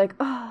she's like,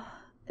 oh,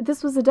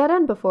 this was a dead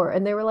end before.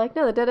 And they were like,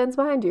 no, the dead end's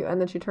behind you. And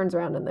then she turns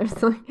around and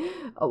there's, like,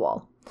 a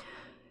wall.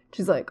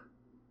 She's like,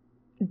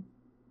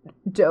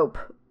 dope.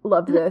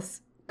 Love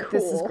this. Cool.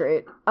 This is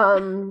great.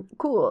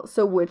 Cool.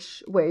 So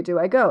which way do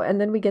I go? And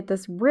then we get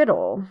this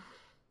riddle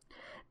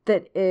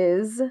that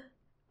is,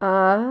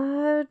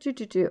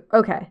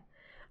 okay.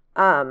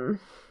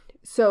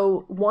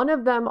 So one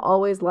of them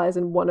always lies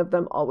and one of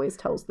them always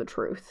tells the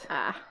truth.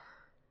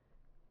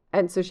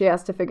 And so she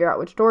has to figure out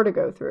which door to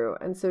go through.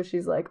 And so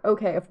she's like,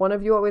 okay, if one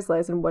of you always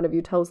lies and one of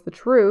you tells the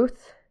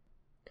truth,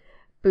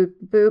 boop,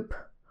 boop,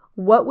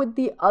 what would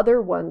the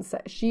other one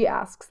say? She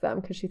asks them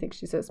because she thinks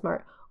she's so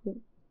smart.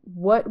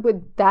 What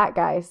would that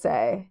guy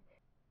say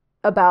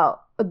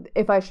about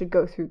if I should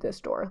go through this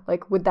door?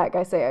 Like, would that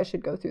guy say I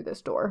should go through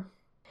this door?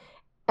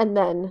 And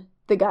then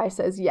the guy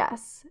says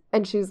yes.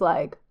 And she's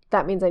like,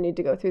 that means I need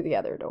to go through the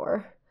other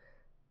door.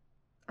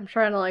 I'm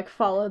trying to, like,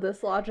 follow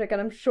this logic, and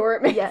I'm sure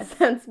it makes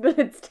sense, but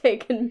it's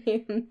taken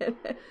me a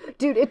minute.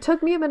 Dude, it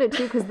took me a minute,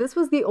 too, because this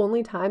was the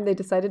only time they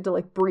decided to,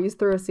 like, breeze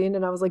through a scene,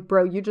 and I was like,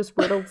 bro, you just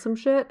riddled some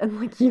shit, and,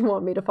 like, you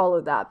want me to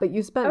follow that, but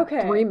you spent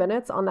 3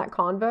 minutes on that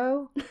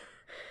convo?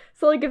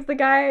 So, like, if the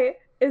guy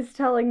is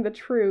telling the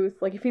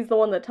truth, like, if he's the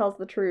one that tells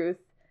the truth,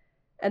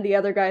 and the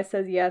other guy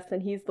says yes,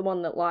 then he's the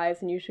one that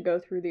lies, and you should go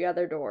through the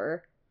other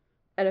door.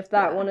 And if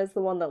that one is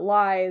the one that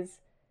lies,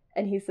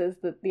 and he says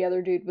that the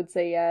other dude would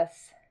say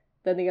yes,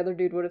 then the other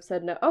dude would have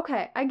said no.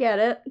 Okay, I get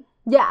it.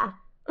 Yeah.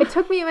 It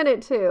took me a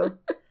minute, too.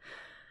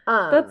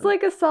 That's,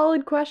 like, a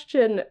solid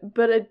question,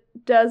 but it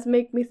does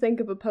make me think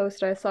of a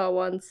post I saw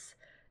once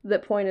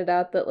that pointed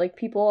out that, like,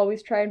 people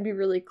always try and be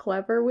really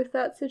clever with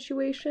that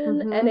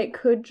situation, and it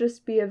could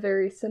just be a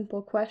very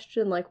simple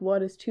question, like,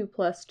 what is 2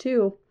 +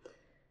 2?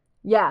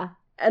 Yeah.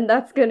 And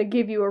that's gonna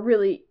give you a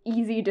really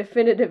easy,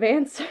 definitive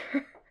answer.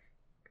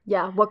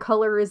 Yeah, what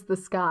color is the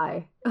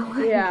sky?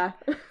 Yeah.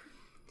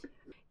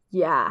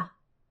 Yeah.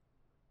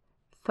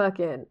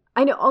 Fucking.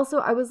 I know, also,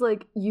 I was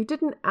like, you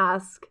didn't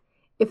ask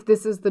if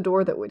this is the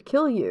door that would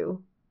kill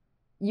you.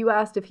 You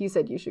asked if he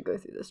said you should go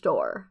through this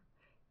door.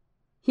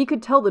 He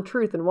could tell the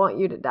truth and want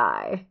you to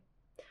die.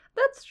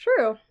 That's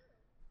true.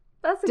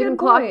 That's a didn't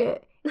good point. Clock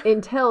it.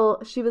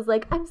 until she was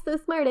like, I'm so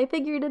smart, I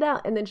figured it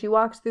out. And then she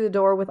walks through the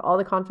door with all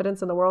the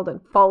confidence in the world and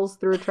falls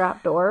through a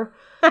trap door.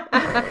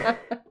 I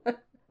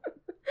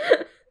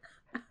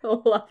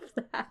love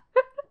that.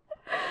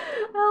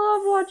 I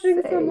love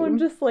watching someone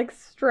just like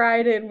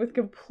stride in with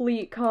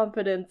complete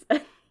confidence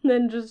and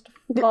then just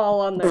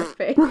fall on their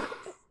face.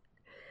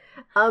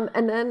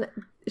 And then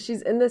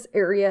she's in this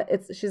area.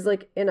 She's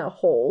like in a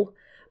hole,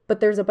 but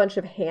there's a bunch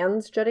of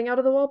hands jutting out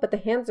of the wall, but the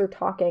hands are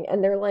talking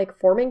and they're like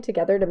forming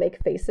together to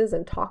make faces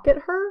and talk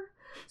at her.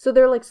 So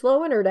they're like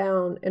slowing her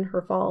down in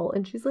her fall,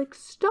 and she's like,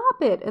 stop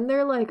it. And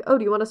they're like, oh,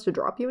 do you want us to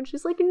drop you? And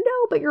she's like,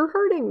 no, but you're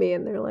hurting me.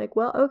 And they're like,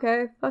 well,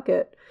 okay, fuck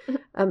it.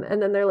 And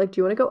then they're like, do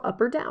you want to go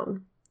up or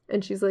down?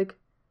 And she's like,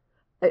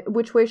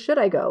 which way should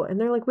I go? And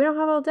they're like, we don't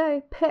have all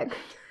day. Pick.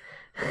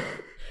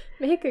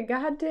 Make a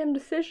goddamn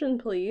decision,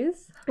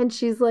 please. And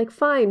she's like,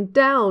 fine,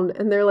 down.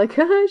 And they're like,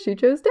 she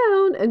chose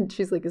down. And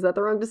she's like, is that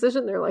the wrong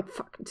decision? They're like,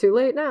 fuck, too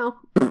late now.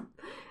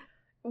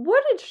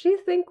 What did she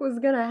think was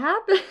gonna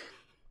happen?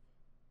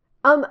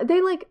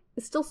 They like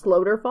still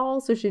slowed her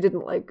fall, so she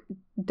didn't like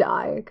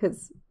die,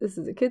 because this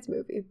is a kid's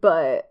movie.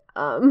 But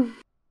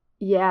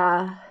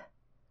yeah,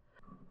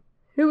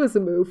 it was a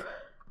move.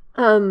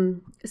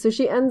 So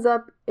she ends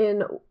up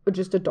in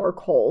just a dark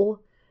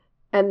hole,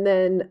 and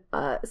then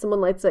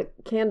someone lights a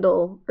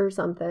candle or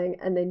something,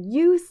 and then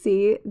you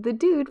see the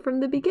dude from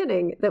the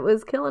beginning that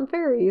was killing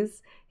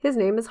fairies. His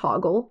name is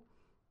Hoggle.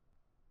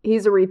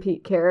 He's a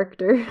repeat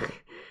character.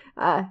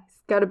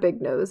 He's got a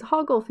big nose.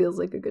 Hoggle feels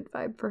like a good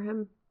vibe for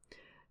him.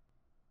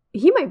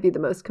 He might be the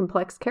most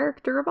complex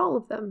character of all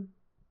of them.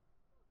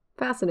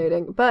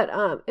 Fascinating. But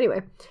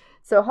anyway,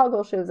 so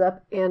Hoggle shows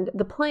up, and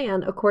the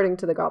plan, according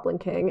to the Goblin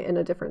King in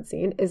a different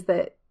scene, is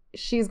that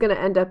she's going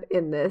to end up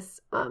in this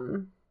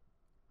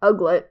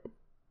uglet,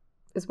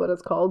 is what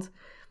it's called,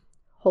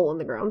 hole in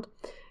the ground,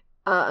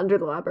 under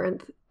the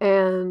labyrinth.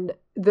 And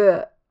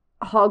the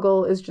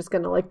Hoggle is just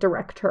going to like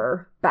direct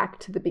her back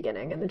to the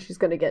beginning, and then she's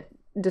going to get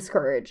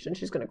discouraged and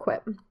she's going to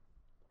quit.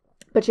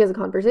 But she has a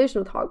conversation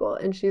with Hoggle,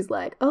 and she's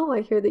like, oh,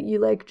 I hear that you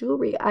like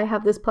jewelry. I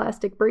have this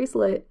plastic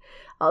bracelet.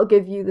 I'll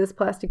give you this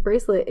plastic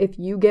bracelet if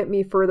you get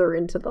me further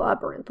into the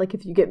labyrinth. Like,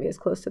 if you get me as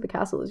close to the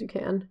castle as you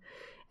can.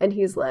 And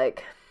he's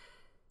like,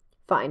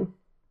 fine.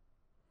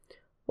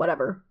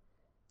 Whatever.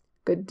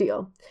 Good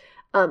deal.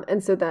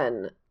 And so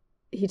then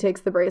he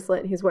takes the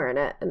bracelet and he's wearing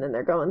it, and then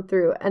they're going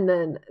through. And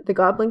then the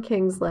Goblin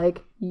King's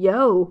like,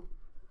 yo,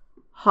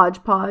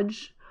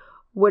 Hodgepodge,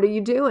 what are you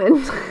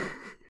doing?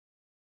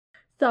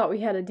 Thought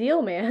we had a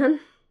deal, man.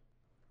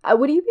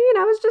 What do you mean?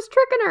 I was just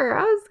tricking her.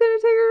 I was going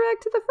to take her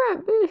back to the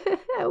front.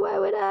 Why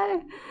would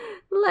I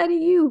lie to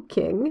you,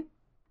 King?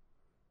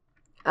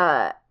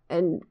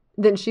 And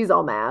then she's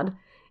all mad.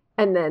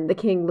 And then the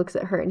king looks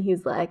at her and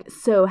he's like,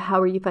 so how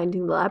are you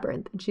finding the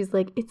labyrinth? And she's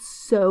like, it's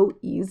so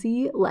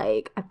easy.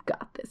 Like, I've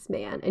got this,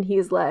 man. And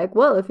he's like,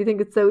 well, if you think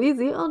it's so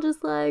easy, I'll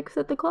just like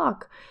set the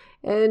clock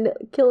and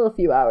kill a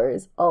few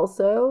hours.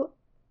 Also,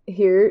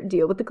 here,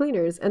 deal with the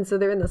cleaners. And so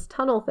they're in this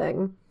tunnel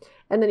thing.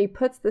 And then he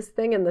puts this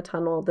thing in the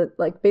tunnel that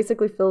like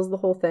basically fills the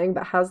whole thing,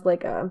 but has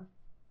like a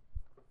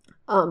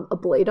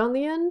blade on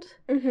the end.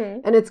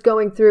 Mm-hmm. And it's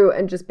going through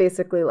and just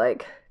basically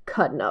like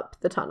cutting up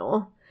the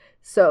tunnel.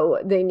 So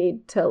they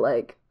need to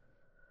like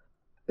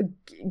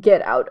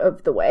get out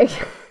of the way.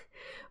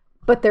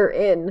 But they're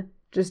in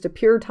just a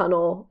pure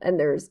tunnel, and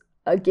there's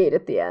a gate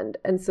at the end.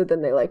 And so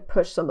then they like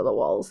push some of the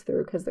walls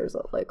through, because there's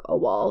a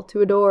wall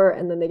to a door,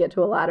 and then they get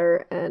to a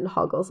ladder, and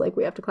Hoggle's like,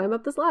 we have to climb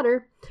up this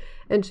ladder.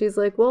 And she's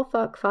like, well,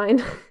 fuck,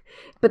 fine.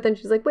 But then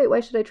she's like, wait, why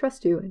should I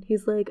trust you? And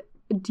he's like,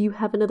 do you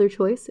have another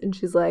choice? And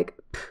she's like,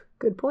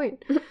 good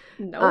point.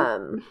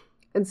 No.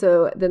 And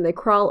so then they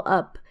crawl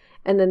up,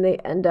 and then they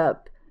end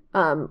up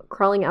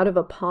crawling out of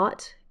a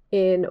pot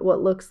in what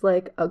looks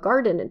like a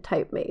garden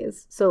type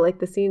maze. So like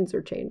the scenes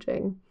are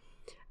changing.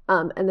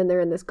 And then they're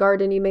in this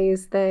garden-y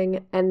maze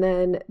thing. And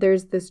then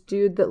there's this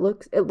dude that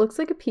looks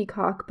like a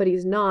peacock, but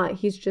he's not.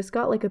 He's just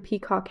got like a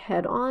peacock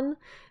head on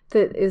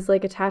that is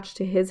like attached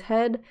to his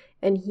head.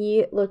 And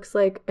he looks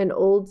like an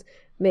old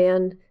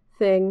man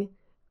thing,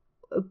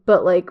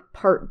 but like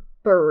part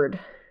bird.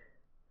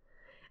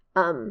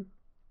 And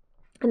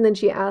then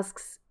she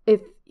asks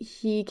if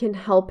he can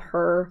help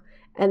her.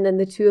 And then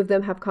the two of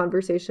them have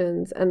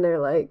conversations, and they're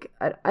like,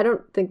 I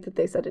don't think that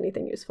they said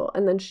anything useful.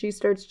 And then she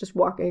starts just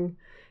walking,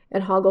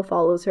 and Hoggle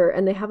follows her,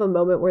 and they have a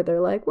moment where they're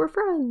like, we're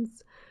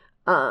friends.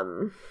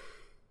 Oh,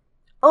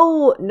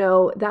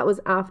 no, that was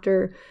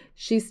after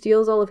she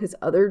steals all of his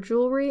other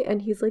jewelry,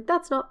 and he's like,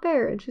 that's not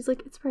fair. And she's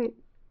like, it's right.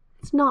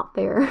 It's not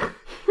fair.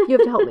 You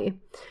have to help me.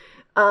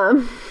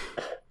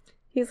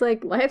 He's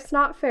like, life's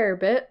not fair,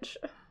 bitch.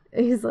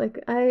 He's like,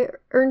 I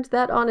earned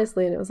that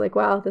honestly. And it was like,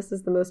 wow, this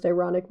is the most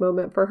ironic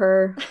moment for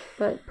her.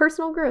 But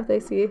personal growth, I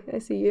see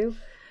you.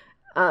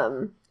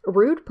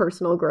 Rude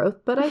personal growth,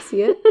 but I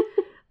see it.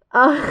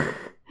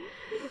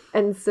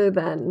 And so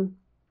then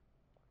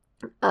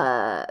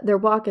they're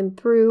walking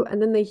through,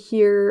 and then they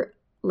hear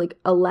like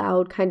a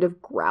loud kind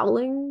of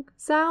growling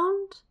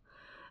sound.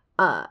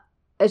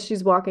 as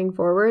she's walking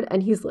forward,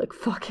 and he's like,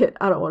 fuck it,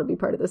 I don't want to be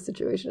part of this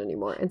situation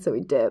anymore. And so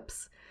he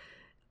dips.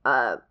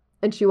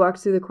 And she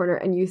walks through the corner,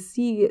 and you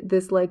see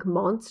this, like,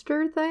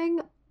 monster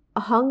thing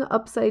hung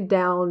upside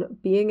down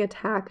being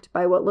attacked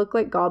by what look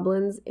like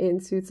goblins in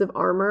suits of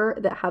armor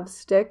that have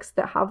sticks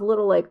that have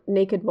little, like,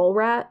 naked mole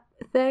rat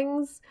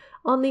things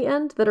on the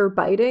end that are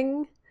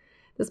biting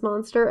this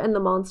monster. And the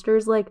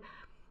monster's, like,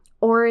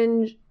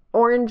 orange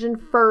and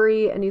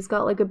furry, and he's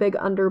got, like, a big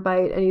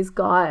underbite, and he's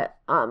got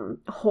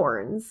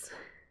horns.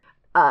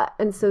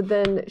 And so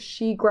then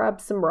she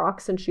grabs some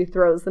rocks and she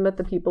throws them at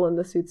the people in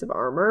the suits of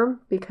armor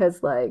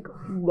because, like,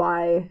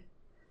 why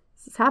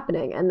is this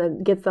happening? And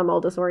then gets them all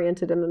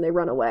disoriented, and then they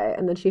run away.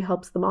 And then she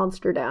helps the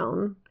monster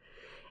down.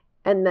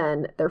 And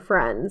then they're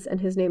friends,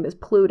 and his name is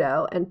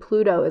Pluto. And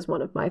Pluto is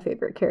one of my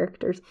favorite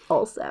characters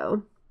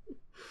also.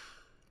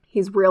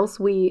 He's real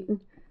sweet.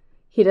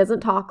 He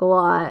doesn't talk a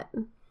lot.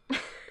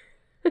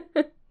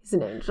 He's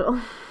an angel.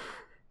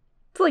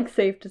 It's, like,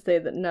 safe to say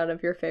that none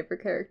of your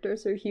favorite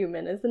characters are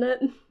human, isn't it?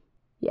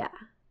 Yeah.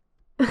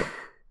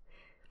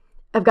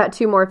 I've got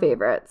 2 more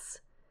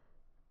favorites.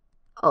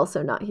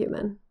 Also not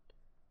human.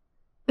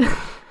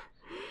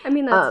 I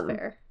mean, that's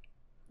fair.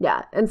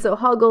 Yeah, and so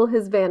Hoggle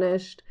has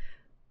vanished.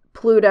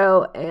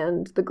 Pluto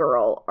and the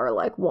girl are,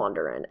 like,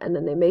 wandering, and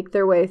then they make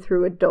their way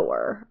through a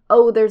door.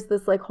 Oh, there's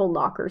this, like, whole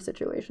knocker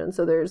situation.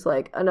 So there's,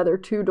 like, another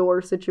 2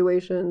 door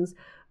situations,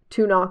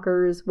 2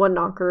 knockers. One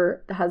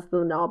knocker has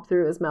the knob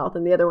through his mouth,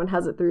 and the other one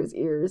has it through his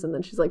ears, and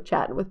then she's, like,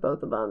 chatting with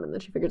both of them, and then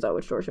she figures out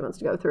which door she wants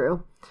to go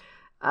through.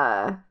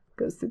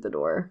 Goes through the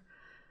door.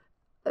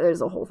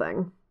 There's a whole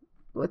thing.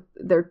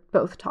 They're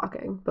both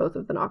talking. Both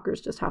of the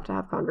knockers just have to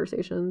have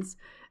conversations.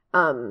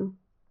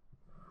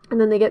 And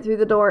then they get through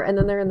the door, and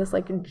then they're in this,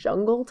 like,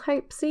 jungle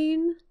type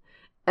scene,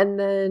 and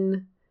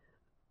then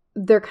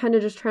they're kind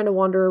of just trying to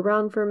wander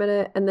around for a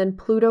minute, and then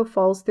Pluto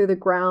falls through the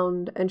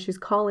ground, and she's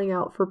calling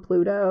out for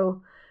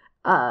Pluto,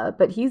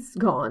 but he's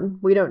gone.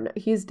 We don't know.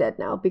 He's dead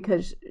now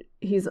because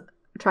he's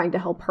trying to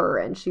help her,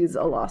 and she's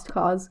a lost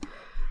cause.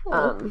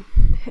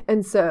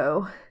 And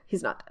so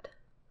he's not dead.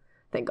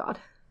 Thank God.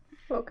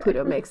 Okay.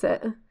 Pluto makes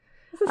it.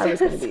 I was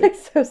going to be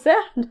so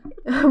sad.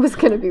 I was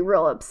going to be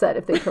real upset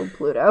if they killed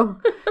Pluto.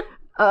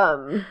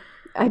 I'm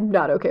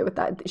not okay with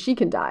that. She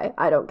can die.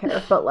 I don't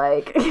care. But,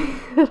 like,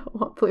 I don't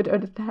want Pluto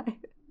to die.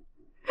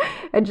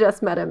 I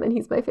just met him, and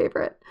he's my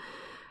favorite.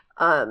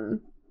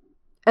 And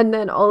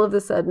then all of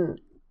a sudden,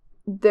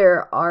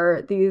 there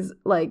are these,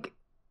 like,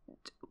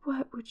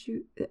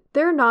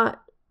 they're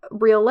not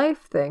real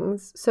life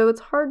things, so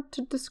it's hard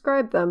to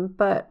describe them,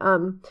 but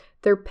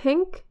they're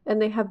pink,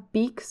 and they have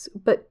beaks,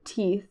 but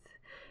teeth,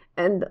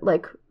 and,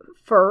 like,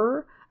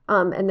 fur,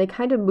 and they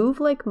kind of move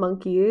like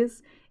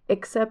monkeys,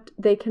 except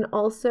they can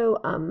also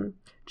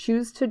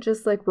choose to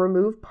just, like,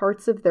 remove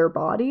parts of their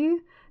body.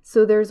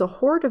 So there's a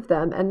horde of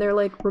them, and they're,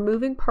 like,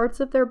 removing parts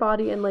of their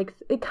body, and, like,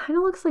 it kind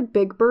of looks like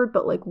Big Bird,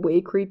 but, like,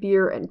 way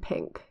creepier and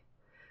pink.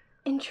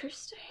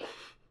 Interesting.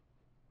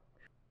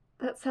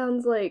 That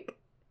sounds, like,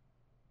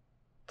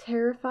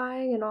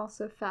 terrifying and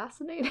also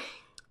fascinating.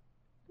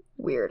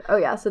 Weird. Oh,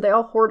 yeah, so they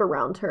all horde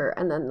around her,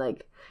 and then,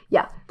 like,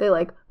 yeah, they,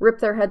 like, rip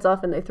their heads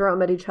off, and they throw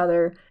them at each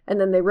other, and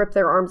then they rip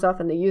their arms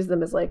off, and they use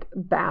them as, like,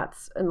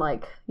 bats, and,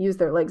 like, use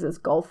their legs as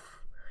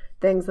golf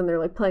things, and they're,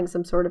 like, playing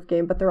some sort of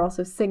game, but they're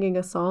also singing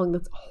a song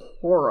that's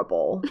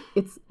horrible.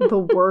 It's the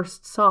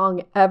worst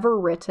song ever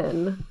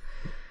written.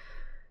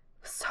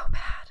 So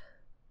bad.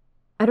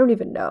 I don't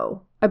even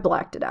know. I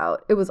blacked it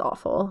out. It was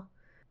awful.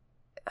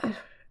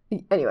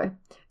 Anyway,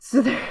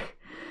 so they're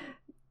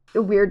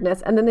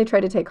weirdness, and then they try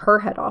to take her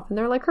head off, and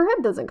they're like, her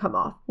head doesn't come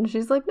off, and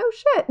she's like, no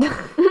shit.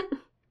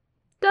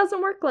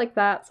 Doesn't work like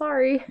that,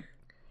 sorry.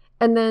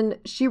 And then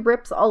she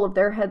rips all of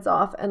their heads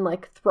off and,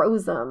 like,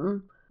 throws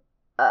them,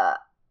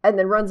 and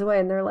then runs away,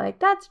 and they're like,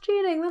 that's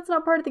cheating, that's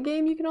not part of the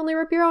game, you can only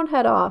rip your own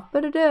head off,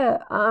 and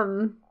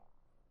then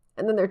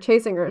they're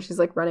chasing her, and she's,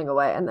 like, running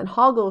away, and then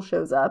Hoggle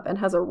shows up and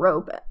has a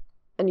rope,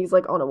 and he's,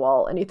 like, on a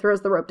wall, and he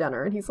throws the rope down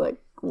her, and he's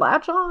like,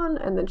 latch on,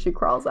 and then she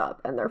crawls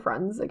up, and they're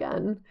friends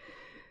again.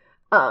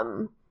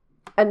 And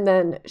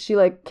then she,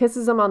 like,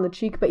 kisses him on the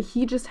cheek, but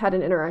he just had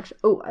an interaction.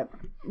 Oh, I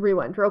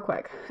rewind real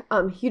quick.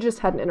 He just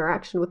had an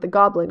interaction with the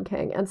Goblin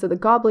King, and so the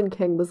Goblin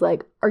King was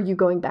like, are you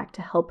going back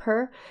to help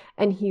her?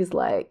 And he's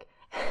like,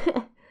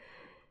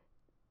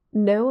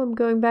 no, I'm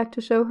going back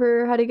to show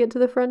her how to get to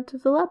the front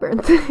of the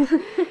labyrinth.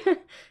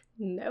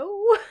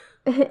 No.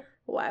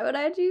 Why would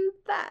I do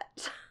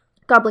that?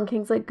 Goblin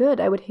King's like, good,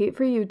 I would hate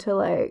for you to,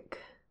 like,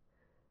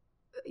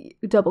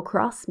 double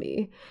cross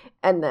me.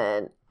 And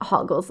then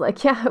Hoggle's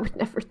like, yeah, I would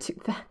never do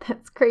that.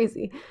 That's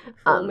crazy.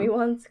 Fool me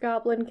once,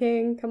 Goblin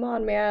King. Come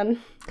on,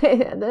 man.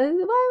 And then,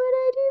 why would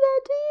I do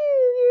that to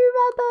you? You're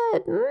my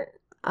butt.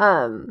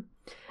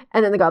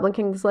 And then the Goblin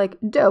King's like,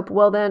 dope.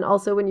 Well, then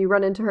also when you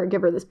run into her,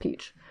 give her this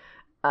peach.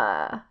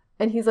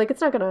 And he's like,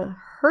 it's not gonna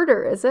hurt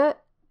her, is it?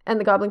 And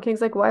the Goblin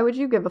King's like, why would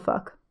you give a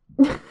fuck?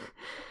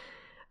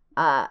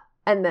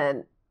 And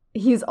then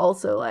he's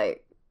also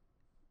like,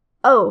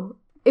 oh,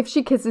 if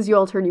she kisses you,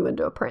 I'll turn you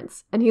into a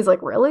prince. And he's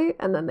like, really?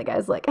 And then the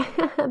guy's like,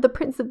 the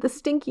prince of the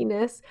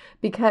stinkiness,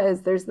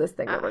 because there's this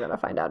thing that we're going to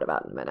find out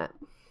about in a minute.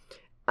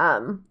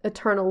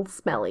 Eternal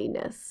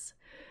smelliness.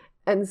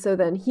 And so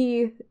then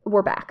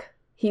we're back.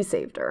 He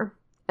saved her.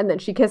 And then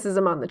she kisses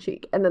him on the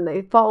cheek. And then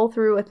they fall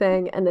through a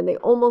thing. And then they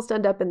almost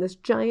end up in this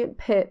giant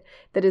pit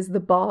that is the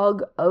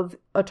bog of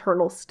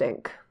eternal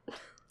stink.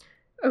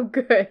 Oh,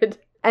 good.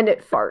 And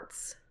it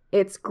farts.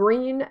 It's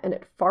green and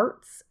it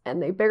farts.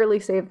 And they barely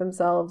save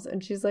themselves.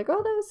 And she's like,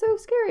 oh, that was so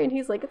scary. And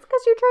he's like, it's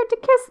because you tried to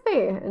kiss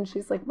me. And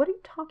she's like, what are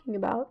you talking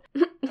about?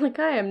 Like,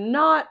 I am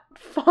not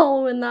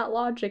following that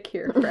logic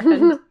here,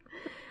 friend.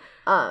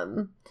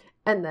 And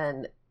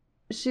then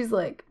she's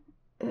like,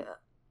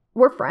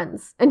 we're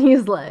friends. And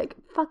he's like,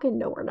 fucking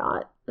no, we're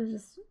not.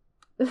 Just,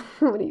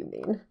 what do you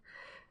mean?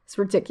 It's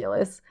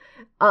ridiculous.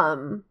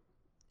 And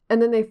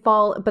then they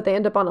fall, but they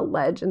end up on a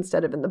ledge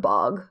instead of in the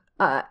bog.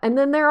 And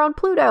then they're on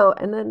Pluto,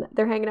 and then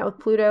they're hanging out with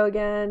Pluto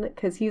again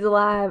because he's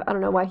alive. I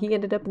don't know why he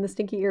ended up in the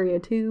stinky area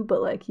too,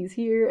 but like he's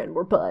here and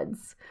we're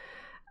buds.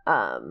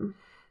 And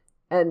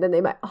then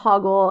they met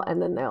Hoggle,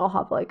 and then they all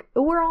have like,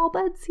 oh, we're all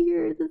buds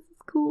here. This is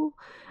cool.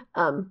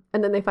 And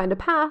then they find a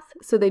path,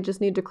 so they just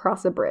need to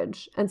cross a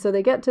bridge. And so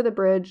they get to the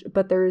bridge,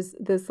 but there's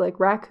this like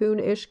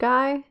raccoon-ish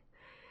guy.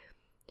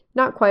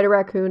 Not quite a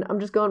raccoon.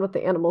 I'm just going with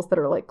the animals that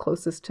are like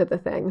closest to the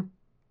thing.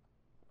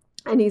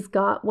 And he's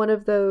got one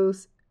of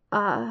those,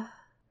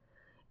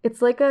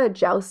 it's like a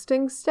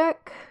jousting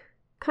stick,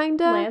 kind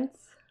of. Lance?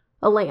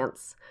 A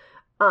lance.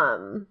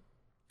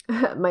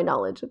 My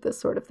knowledge of this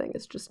sort of thing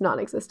is just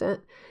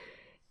non-existent.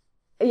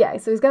 Yeah,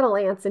 so he's got a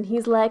lance, and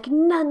he's like,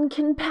 none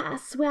can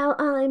pass while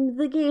I'm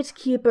the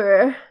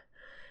gatekeeper.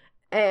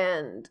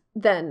 And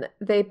then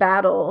they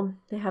battle.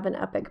 They have an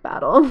epic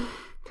battle.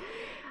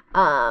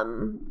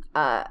 And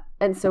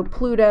so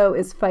Pluto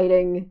is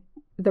fighting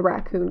the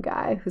raccoon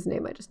guy, whose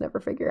name I just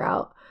never figure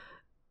out.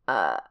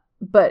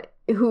 But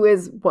who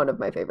is one of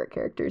my favorite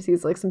characters.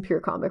 He's like some pure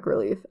comic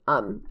relief.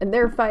 And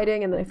they're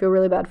fighting, and then I feel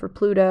really bad for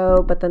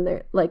Pluto, but then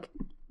they're like,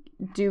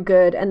 do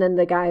good. And then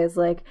the guy is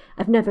like,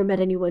 I've never met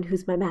anyone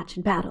who's my match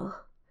in battle.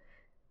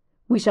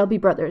 We shall be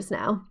brothers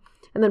now.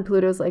 And then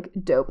Pluto's like,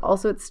 dope.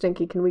 Also, it's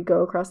stinky. Can we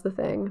go across the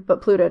thing?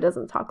 But Pluto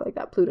doesn't talk like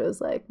that.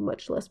 Pluto's like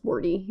much less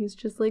wordy. He's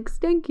just like,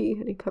 stinky.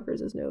 And he covers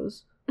his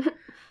nose.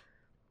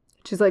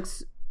 She's like,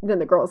 then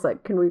the girl's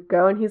like, can we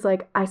go? And he's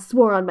like, I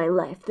swore on my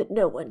life that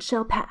no one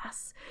shall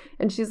pass.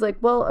 And she's like,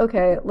 well,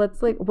 okay,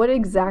 let's like, what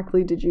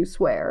exactly did you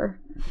swear?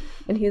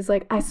 And he's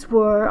like, I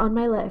swore on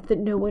my life that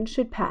no one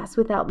should pass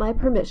without my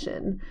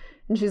permission.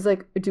 And she's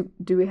like, do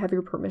we have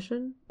your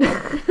permission?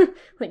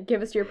 Like,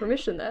 give us your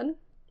permission then.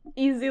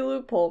 Easy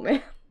loophole,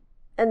 man.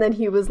 And then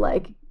he was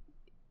like,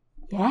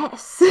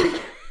 yes.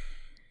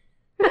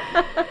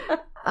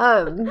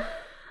 And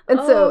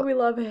so we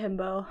love a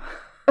himbo.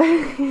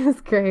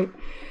 It's great.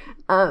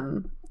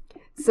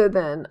 So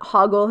then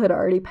Hoggle had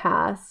already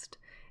passed.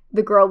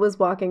 The girl was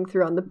walking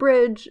through on the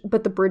bridge,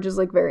 but the bridge is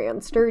like very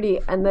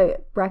unsturdy, and the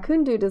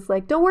raccoon dude is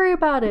like, don't worry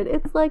about it.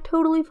 It's like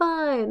totally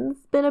fine.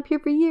 It's been up here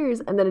for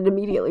years. And then it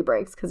immediately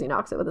breaks because he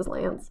knocks it with his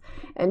lance.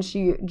 And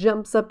she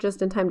jumps up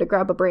just in time to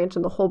grab a branch,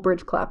 and the whole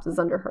bridge collapses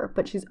under her.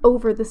 But she's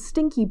over the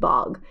stinky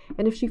bog.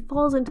 And if she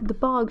falls into the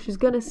bog, she's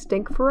gonna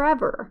stink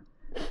forever.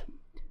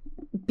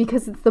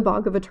 Because it's the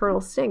bog of eternal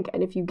stink.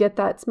 And if you get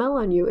that smell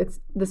on you,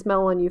 it's the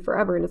smell on you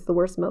forever, and it's the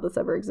worst smell that's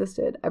ever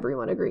existed.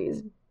 Everyone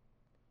agrees.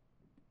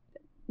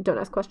 Don't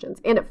ask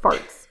questions. And it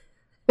farts.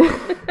 This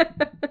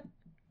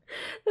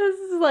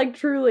is like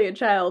truly a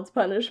child's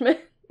punishment.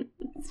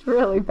 It's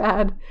really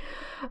bad.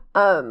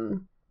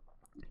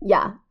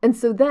 Yeah. And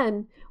so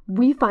then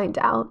we find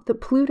out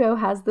that Pluto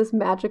has this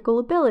magical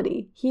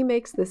ability. He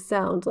makes this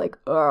sound like,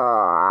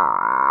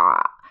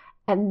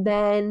 and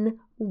then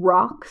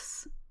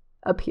rocks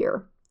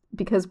appear,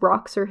 because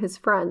rocks are his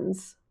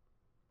friends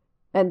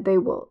and they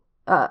will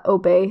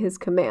obey his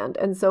command.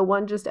 And so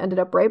one just ended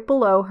up right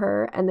below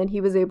her, and then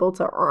he was able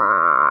to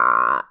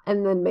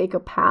and then make a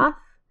path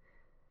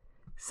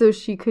so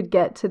she could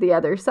get to the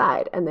other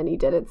side. And then he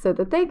did it so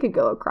that they could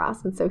go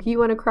across. And so he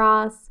went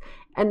across,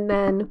 and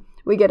then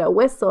we get a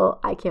whistle.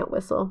 I can't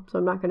whistle, so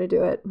I'm not going to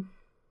do it.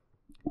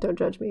 Don't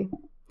judge me.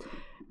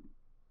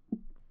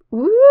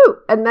 Woo!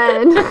 And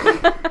then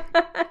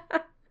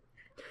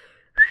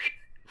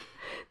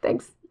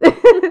thanks.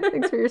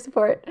 Thanks for your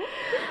support.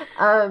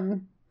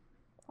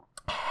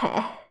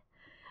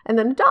 And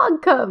then a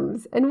dog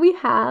comes, and we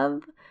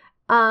have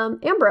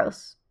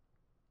Ambrose,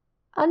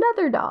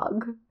 another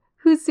dog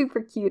who's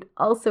super cute,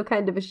 also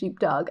kind of a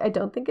sheepdog. I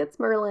don't think it's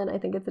Merlin. I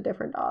think it's a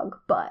different dog,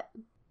 but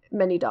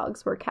many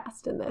dogs were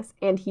cast in this,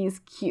 and he's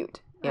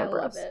cute. Ambrose,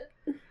 I love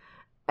it.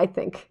 I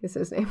think is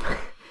his name.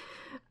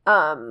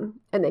 And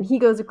then he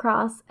goes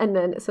across, and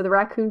then so the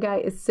raccoon guy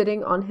is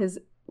sitting on his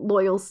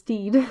loyal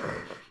steed,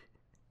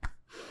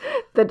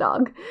 the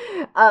dog.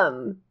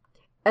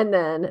 And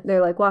then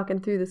they're like walking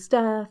through the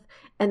stuff,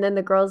 and then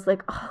the girl's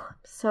like, oh, I'm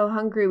so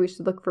hungry, we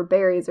should look for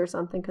berries or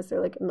something, because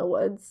they're like in the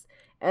woods.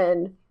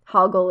 And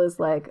Hoggle is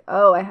like,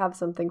 oh, I have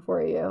something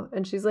for you.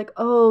 And she's like,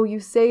 oh, you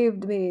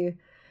saved me.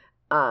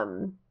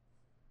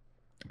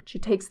 she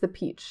takes the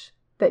peach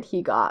that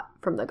he got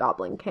from the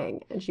Goblin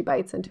King and she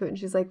bites into it and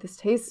she's like, this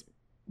tastes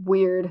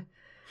weird.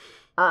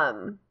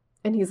 And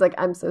he's like,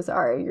 I'm so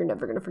sorry, you're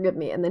never gonna forgive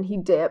me. And then he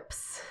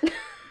dips.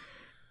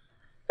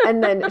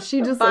 And then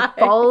she just like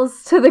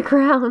falls to the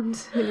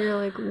ground. And you're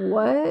like,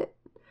 what?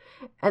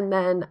 And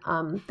then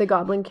the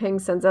Goblin King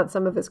sends out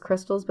some of his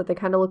crystals, but they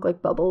kind of look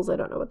like bubbles. I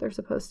don't know what they're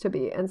supposed to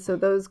be. And so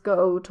those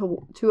go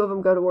to, 2 of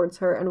them go towards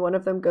her, and one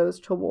of them goes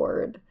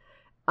toward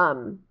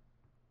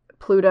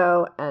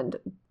Pluto and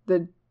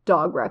the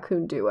dog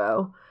raccoon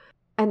duo.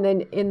 And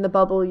then in the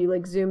bubble, you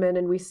like zoom in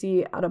and we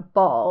see at a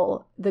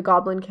ball, the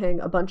Goblin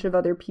King, a bunch of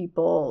other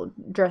people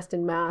dressed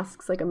in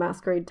masks, like a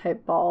masquerade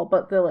type ball,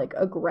 but the like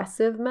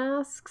aggressive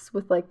masks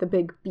with like the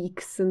big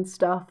beaks and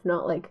stuff,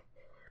 not like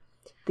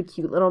the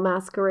cute little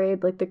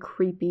masquerade, like the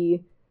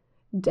creepy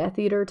Death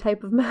Eater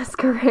type of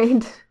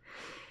masquerade.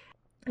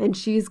 And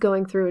she's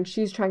going through and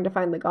she's trying to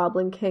find the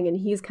Goblin King and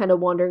he's kind of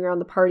wandering around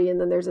the party. And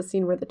then there's a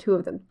scene where the 2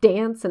 of them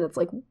dance and it's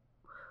like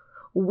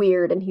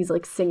weird. And he's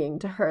like singing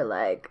to her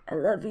like, I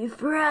love you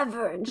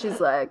forever. And she's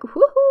like,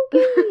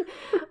 woohoo.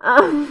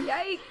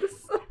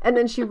 Yikes. And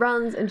then she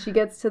runs and she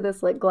gets to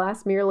this like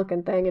glass mirror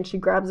looking thing and she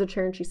grabs a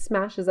chair and she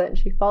smashes it and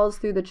she falls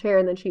through the chair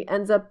and then she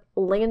ends up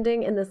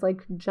landing in this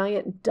like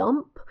giant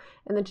dump.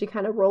 And then she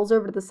kind of rolls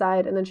over to the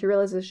side and then she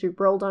realizes she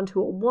rolled onto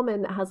a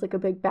woman that has like a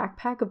big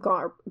backpack of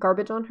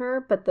garbage on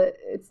her, but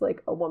it's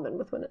like a woman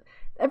with one.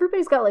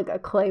 Everybody's got like a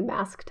clay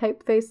mask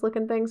type face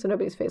looking thing, so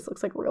nobody's face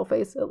looks like a real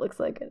face. It looks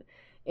like an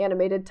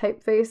animated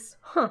type face.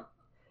 Huh.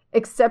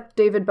 Except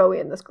David Bowie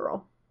and this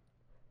girl.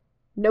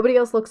 Nobody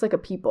else looks like a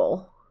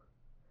people.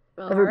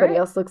 Everybody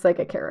else looks like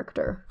a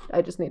character.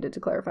 I just needed to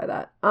clarify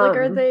that. Like,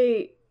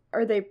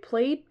 are they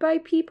played by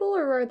people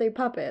or are they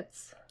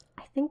puppets?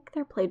 I think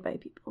they're played by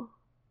people.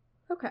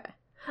 Okay.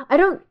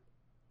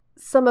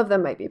 Some of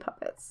them might be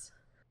puppets.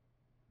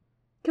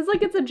 Because,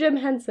 like, it's a Jim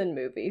Henson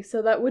movie,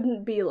 so that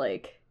wouldn't be,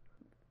 like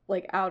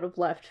out of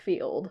left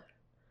field.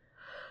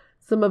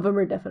 Some of them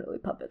are definitely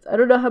puppets. I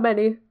don't know how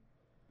many.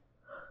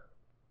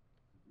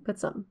 But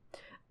some.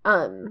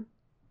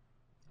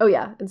 Oh,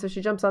 yeah. And so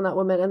she jumps on that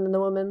woman, and then the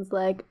woman's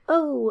like,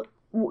 oh,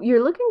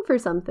 you're looking for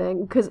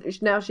something.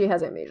 Because now she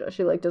has amnesia.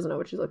 She, like, doesn't know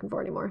what she's looking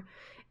for anymore.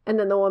 And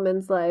then the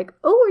woman's like,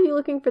 oh, are you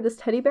looking for this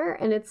teddy bear?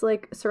 And it's,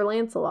 like, Sir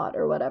Lancelot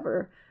or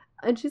whatever.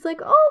 And she's like,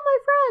 oh, my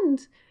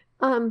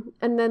friend.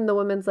 And then the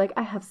woman's like,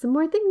 I have some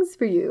more things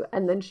for you.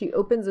 And then she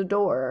opens a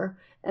door,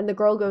 and the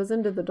girl goes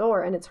into the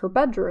door, and it's her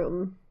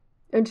bedroom.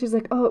 And she's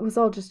like, oh, it was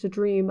all just a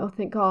dream. Oh,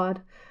 thank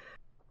God.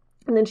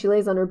 And then she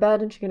lays on her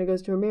bed and she kind of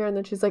goes to her mirror and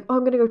then she's like, oh,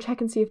 I'm going to go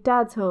check and see if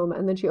Dad's home.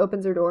 And then she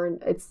opens her door and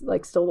it's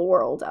like still the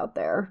world out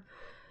there.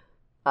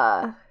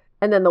 And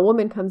then the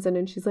woman comes in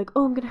and she's like,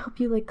 oh, I'm going to help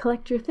you like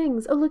collect your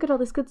things. Oh, look at all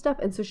this good stuff.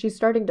 And so she's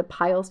starting to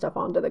pile stuff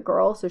onto the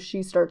girl. So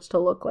she starts to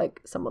look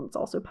like someone that's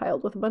also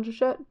piled with a bunch of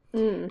shit.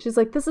 She's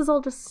like, this is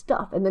all just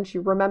stuff. And then she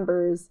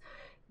remembers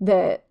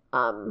that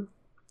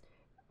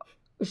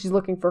she's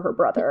looking for her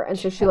brother. And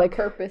so she like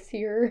purpose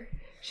here.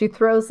 She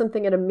throws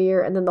something at a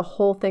mirror and then the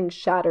whole thing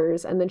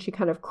shatters and then she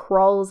kind of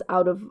crawls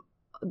out of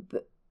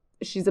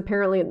she's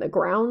apparently in the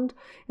ground.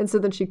 And so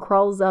then she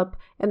crawls up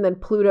and then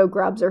Pluto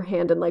grabs her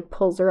hand and like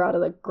pulls her out of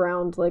the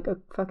ground like a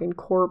fucking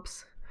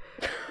corpse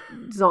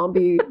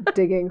zombie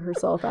digging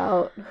herself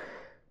out.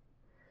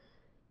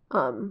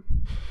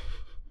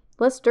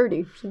 Less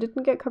dirty. She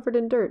didn't get covered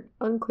in dirt.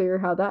 Unclear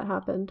how that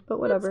happened, but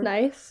whatever. That's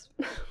nice.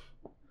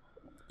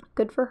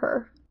 Good for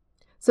her.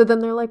 So then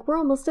they're like, we're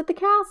almost at the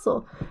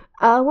castle.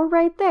 We're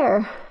right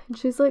there. And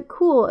she's like,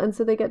 cool. And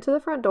so they get to the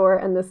front door.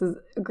 And this is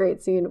a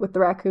great scene with the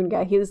raccoon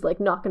guy. He's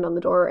like knocking on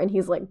the door and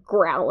he's like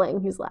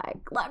growling. He's like,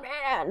 let me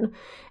in.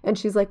 And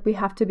she's like, we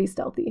have to be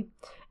stealthy.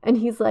 And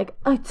he's like,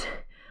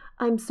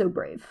 I'm so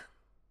brave.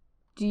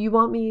 Do you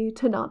want me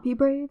to not be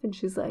brave? And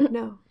she's like,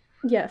 no.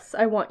 Yes,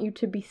 I want you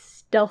to be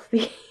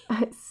stealthy.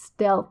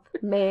 Stealth,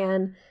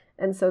 man.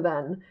 And so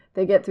then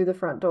they get through the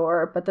front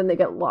door, but then they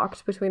get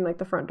locked between like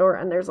the front door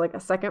and there's like a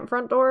second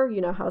front door.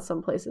 You know how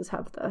some places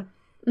have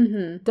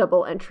the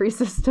double entry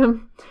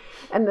system.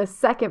 And the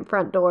second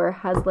front door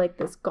has like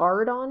this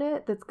guard on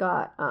it that's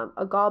got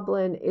a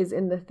goblin is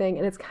in the thing.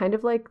 And it's kind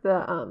of like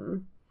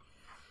the,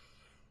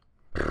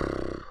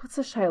 what's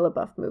the Shia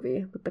LaBeouf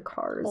movie with the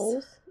cars?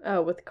 Holes?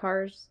 Oh, with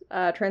cars.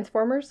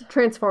 Transformers?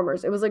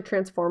 Transformers. It was like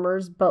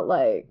Transformers, but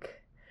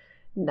like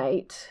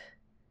night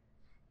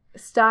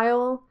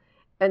style.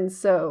 And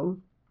so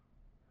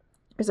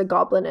there's a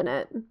goblin in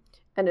it,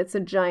 and it's a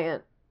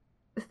giant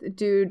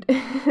dude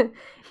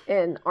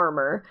in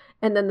armor.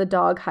 And then the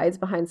dog hides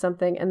behind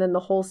something, and then the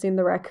whole scene,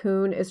 the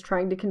raccoon is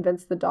trying to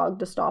convince the dog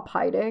to stop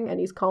hiding, and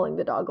he's calling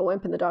the dog a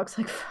wimp, and the dog's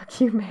like, fuck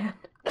you, man.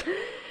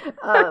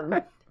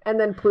 And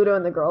then Pluto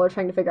and the girl are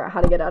trying to figure out how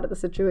to get out of the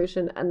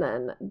situation, and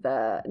then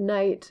the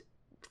knight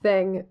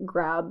thing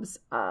grabs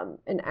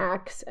an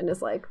axe and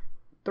is like,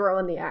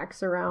 throwing the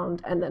axe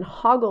around, and then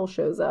Hoggle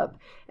shows up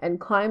and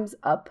climbs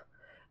up.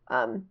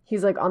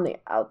 He's like on the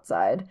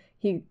outside.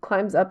 He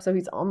climbs up, so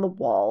he's on the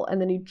wall,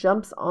 and then he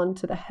jumps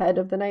onto the head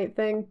of the night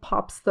thing,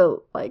 pops the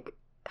like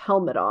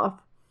helmet off,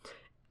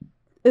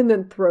 and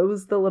then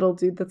throws the little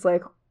dude that's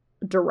like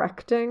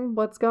directing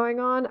what's going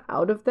on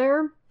out of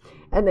there.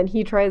 And then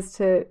he tries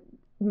to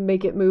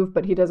make it move,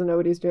 but he doesn't know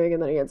what he's doing.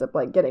 And then he ends up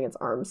like getting its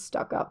arms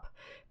stuck up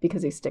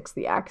because he sticks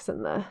the axe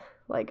in the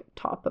like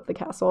top of the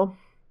castle.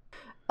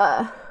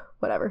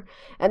 Whatever.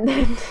 And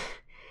then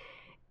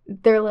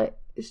they're like,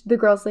 the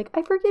girl's like,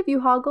 I forgive you,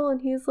 Hoggle. And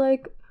he's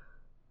like,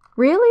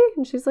 really?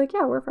 And she's like,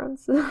 yeah, we're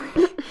friends.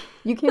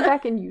 You came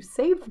back and you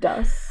saved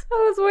us. I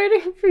was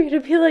waiting for you to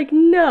be like,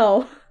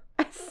 no,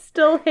 I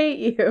still hate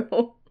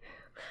you.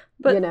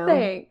 But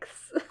thanks.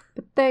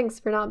 But thanks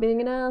for not being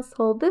an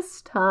asshole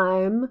this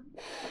time.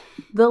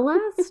 The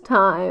last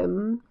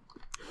time.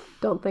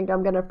 Don't think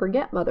I'm gonna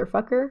forget,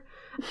 motherfucker.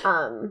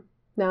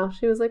 No,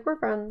 she was like, we're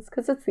friends,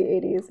 because it's the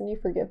 80s and you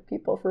forgive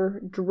people for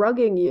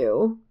drugging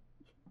you.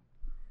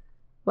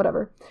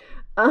 Whatever.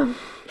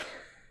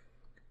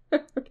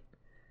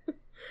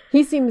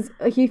 He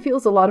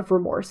feels a lot of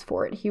remorse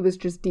for it. He was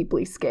just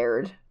deeply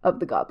scared of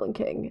the Goblin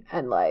King,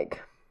 and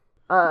like,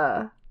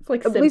 it's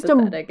like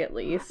sympathetic at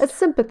least. It's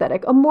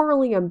sympathetic, a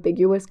morally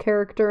ambiguous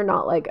character,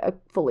 not like a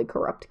fully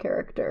corrupt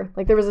character.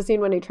 Like there was a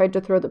scene when he tried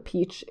to throw the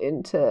peach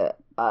into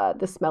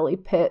the smelly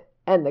pit,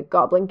 and the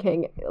Goblin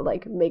King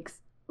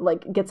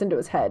gets into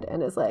his head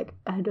and is like,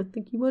 I don't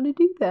think you want to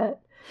do that.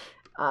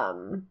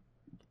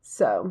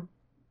 So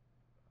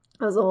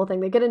that was the whole thing.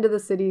 They get into the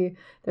city.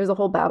 There's a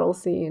whole battle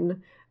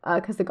scene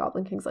because the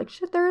Goblin King's like,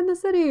 shit, they're in the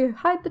city.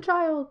 Hide the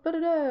child.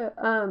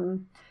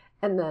 And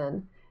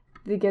then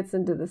he gets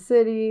into the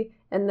city,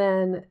 and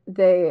then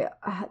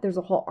there's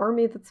a whole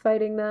army that's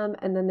fighting them,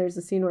 and then there's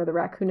a scene where the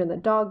raccoon and the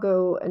dog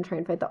go and try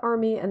and fight the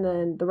army, and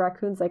then the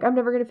raccoon's like, I'm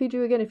never going to feed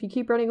you again if you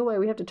keep running away.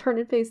 We have to turn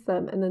and face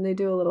them. And then they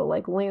do a little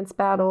like lance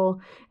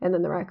battle, and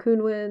then the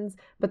raccoon wins,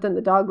 but then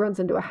the dog runs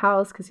into a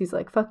house because he's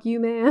like, fuck you,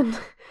 man.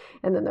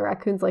 And then the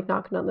raccoon's like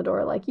knocking on the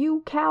door like,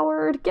 you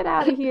coward, get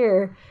out of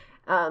here.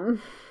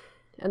 And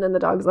then the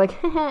dog's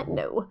like,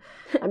 no,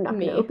 I'm not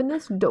going to open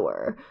this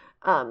door.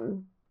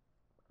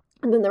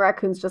 And then the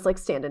raccoon's just like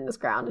standing his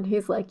ground, and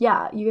he's like,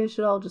 yeah, you guys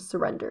should all just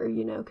surrender,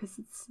 because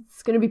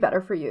it's going to be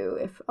better for you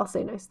if I'll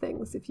say nice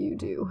things if you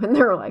do. And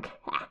they're like,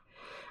 ha.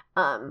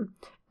 And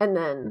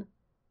then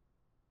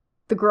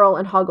the girl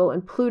and Hoggle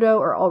and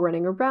Pluto are all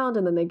running around,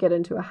 and then they get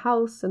into a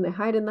house and they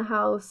hide in the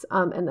house.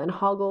 And then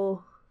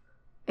Hoggle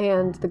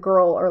and the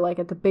girl are like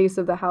at the base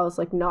of the house,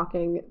 like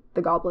knocking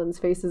the goblins'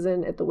 faces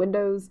in at the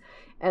windows.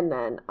 And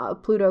then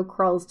Pluto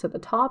crawls to the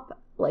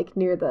top, like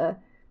near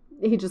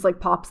he just like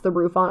pops the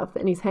roof off,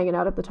 and he's hanging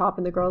out at the top,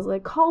 and the girl's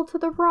like, call to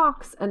the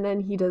rocks. And then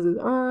he does his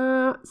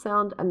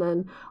sound, and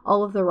then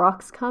all of the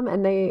rocks come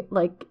and they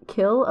like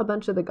kill a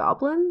bunch of the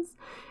goblins.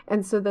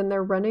 And so then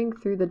they're running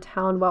through the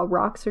town while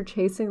rocks are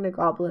chasing the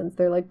goblins.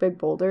 They're like big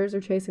boulders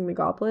are chasing the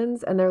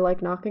goblins, and they're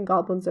like knocking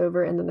goblins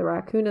over. And then the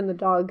raccoon and the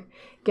dog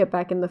get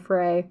back in the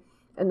fray,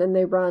 and then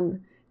they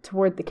run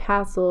toward the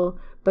castle,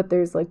 but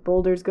there's like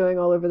boulders going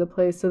all over the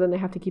place, so then they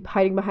have to keep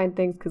hiding behind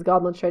things because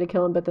goblins try to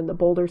kill them, but then the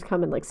boulders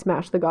come and like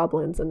smash the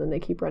goblins, and then they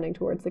keep running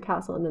towards the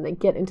castle, and then they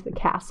get into the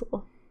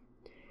castle.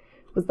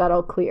 Was that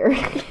all clear?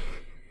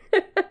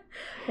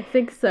 I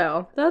think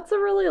so. That's a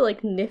really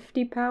like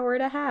nifty power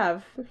to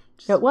have.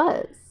 It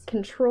was.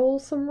 Control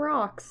some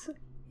rocks.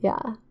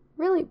 Yeah.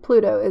 Really,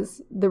 Pluto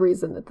is the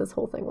reason that this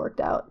whole thing worked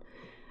out.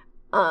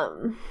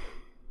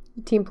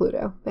 Team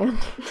Pluto, man.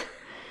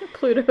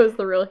 Pluto's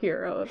the real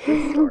hero of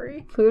this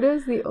story.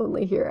 Pluto's the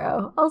only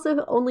hero. Also,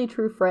 the only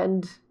true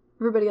friend.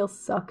 Everybody else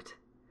sucked.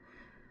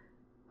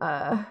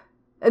 The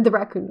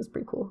raccoon was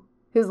pretty cool.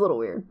 He was a little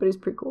weird, but he's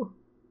pretty cool.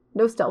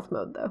 No stealth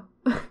mode, though.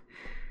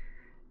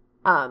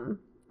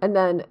 And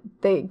then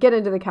they get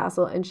into the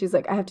castle, and she's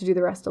like, I have to do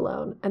the rest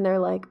alone. And they're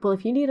like, well,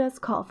 if you need us,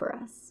 call for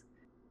us.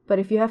 But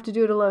if you have to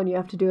do it alone, you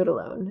have to do it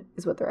alone,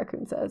 is what the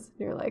raccoon says.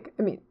 And you're like,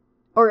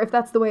 or if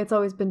that's the way it's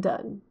always been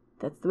done,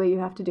 that's the way you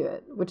have to do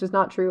it, which is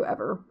not true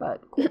ever,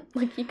 but cool.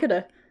 Like, you could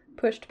have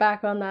pushed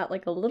back on that,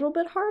 like, a little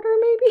bit harder,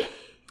 maybe?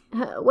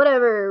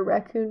 Whatever,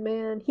 raccoon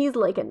man. He's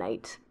like a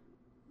knight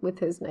with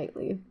his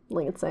knightly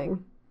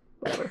lancing.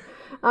 Whatever.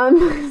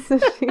 So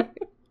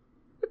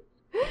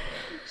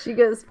she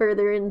goes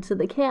further into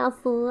the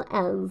castle,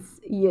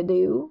 as you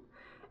do,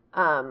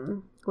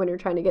 when you're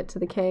trying to get to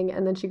the king,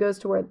 and then she goes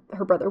to where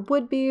her brother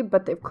would be,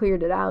 but they've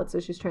cleared it out, so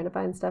she's trying to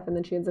find stuff, and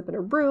then she ends up in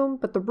a room,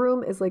 but the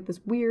room is like this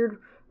weird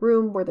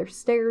room where there's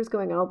stairs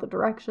going in all the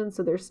directions,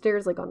 so there's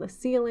stairs like on the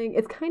ceiling.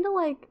 It's kind of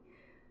like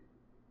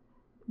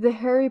the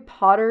Harry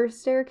Potter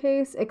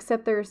staircase,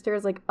 except there are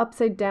stairs like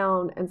upside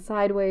down and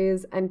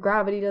sideways, and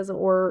gravity doesn't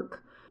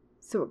work,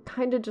 so it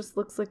kind of just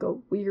looks like a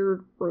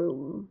weird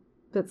room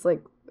that's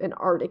like an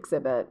art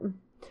exhibit.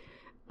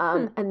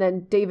 And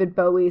then David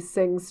Bowie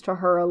sings to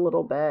her a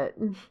little bit.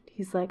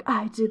 He's like,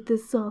 I did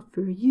this all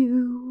for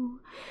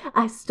you.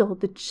 I stole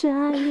the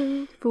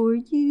child for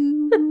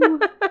you.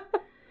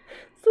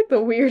 It's like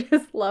the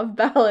weirdest love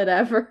ballad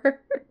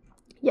ever.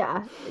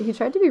 Yeah, he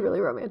tried to be really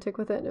romantic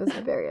with it, and it was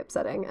very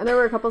upsetting. And there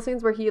were a couple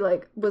scenes where he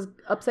like was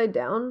upside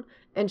down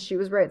and she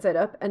was right side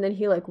up, and then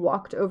he like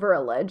walked over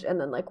a ledge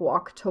and then like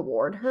walked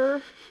toward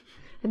her.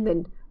 And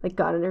then like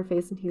got in her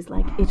face and he's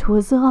like, it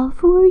was all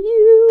for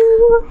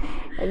you.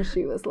 And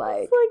she was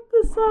like... It's like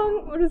the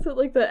song, what is it,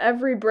 like the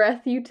Every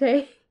Breath You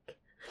Take?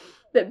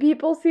 That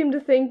people seem to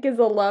think is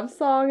a love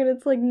song, and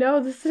it's like,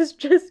 no, this is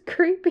just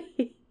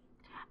creepy.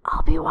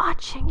 I'll be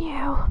watching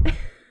you.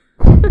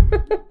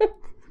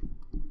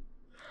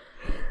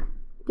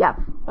 Yeah,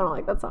 I don't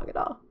like that song at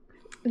all.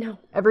 No.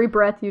 Every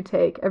breath you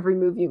take, every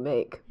move you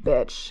make,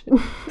 bitch.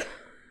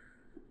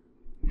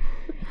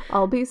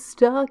 I'll be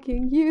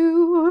stalking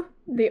you.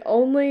 The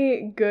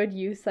only good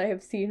use I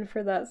have seen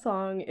for that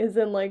song is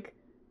in, like,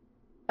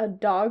 a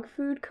dog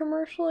food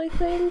commercial, I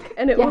think.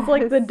 And it was,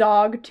 like, the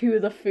dog to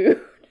the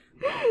food.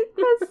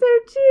 That's so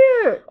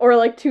cute. Or,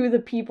 like, to the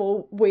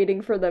people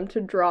waiting for them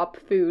to drop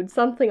food.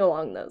 Something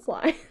along those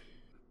lines.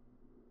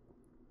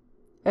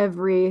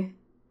 Every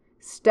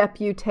step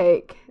you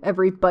take,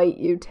 every bite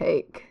you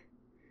take,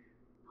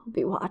 I'll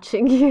be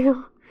watching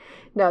you.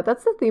 No,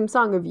 that's the theme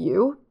song of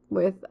You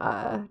with,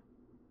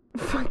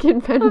 fucking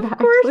Ben Bagley. Of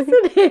course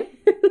it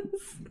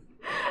is.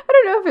 I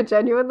don't know if it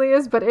genuinely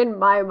is, but in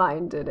my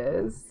mind it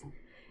is.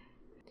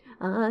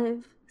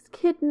 I've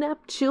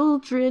kidnapped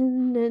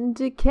children and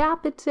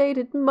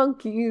decapitated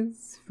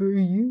monkeys for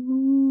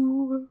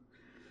you.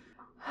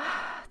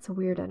 It's a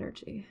weird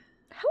energy.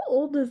 How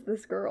old is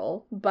this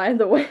girl, by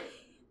the way?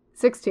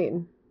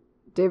 16.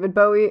 David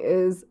Bowie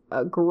is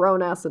a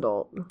grown-ass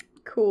adult.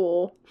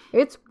 Cool.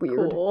 It's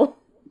weird. Cool.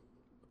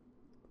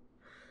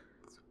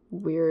 It's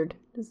weird.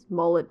 His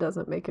mullet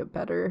doesn't make it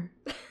better.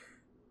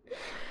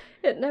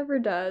 It never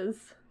does.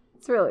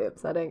 It's really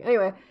upsetting.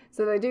 Anyway,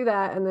 so they do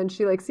that, and then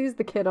she, like, sees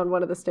the kid on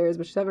one of the stairs,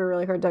 but she's having a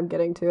really hard time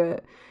getting to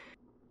it.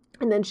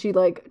 And then she,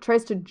 like,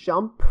 tries to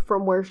jump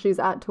from where she's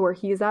at to where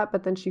he's at,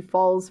 but then she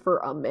falls for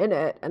a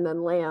minute and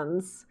then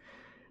lands.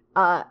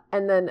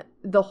 And then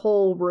the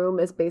whole room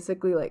is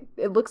basically, like,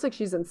 it looks like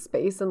she's in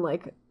space, and,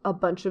 like, a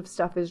bunch of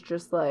stuff is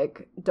just,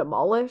 like,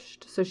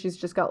 demolished. So she's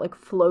just got, like,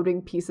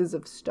 floating pieces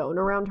of stone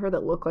around her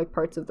that look like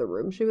parts of the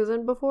room she was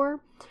in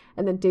before.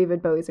 And then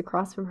David Bowie's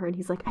across from her, and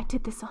he's like, I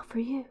did this all for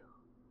you.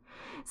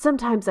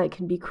 Sometimes I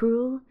can be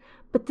cruel,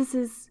 but this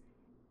is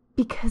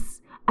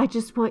because I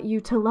just want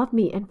you to love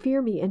me and fear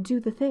me and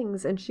do the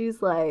things. And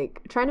she's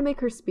like trying to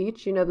make her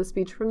speech, you know, the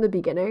speech from the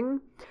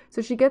beginning.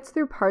 So she gets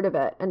through part of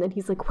it, and then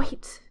he's like,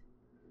 wait,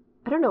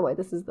 I don't know why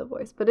this is the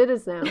voice, but it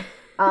is now.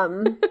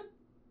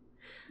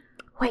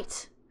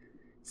 Wait,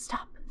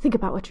 stop, think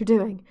about what you're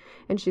doing.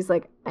 And she's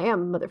like, I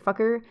am,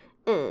 motherfucker.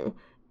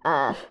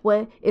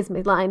 What is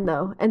my line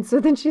though? And so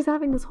then she's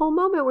having this whole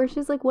moment where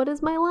she's like, what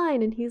is my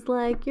line? And he's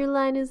like, your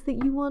line is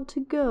that you want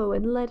to go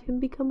and let him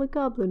become a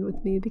goblin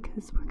with me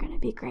because we're gonna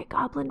be great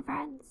goblin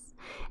friends,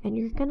 and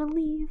you're gonna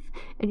leave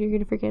and you're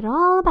gonna forget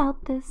all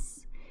about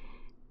this.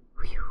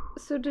 Whew.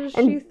 So does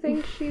she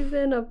think she's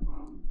in a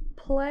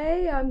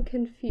play? I'm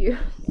confused.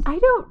 I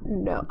don't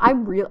know.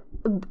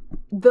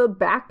 The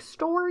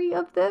backstory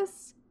of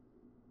this,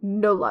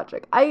 no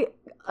logic. I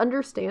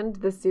understand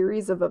the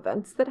series of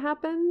events that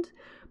happened,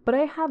 but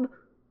I have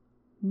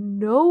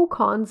no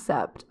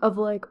concept of,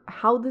 like,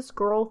 how this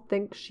girl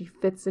thinks she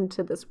fits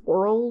into this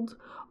world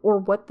or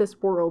what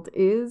this world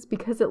is,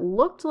 because it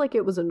looked like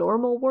it was a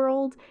normal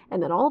world,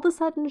 and then all of a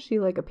sudden she,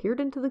 like,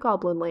 appeared into the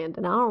Goblin Land,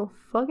 and I don't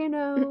fucking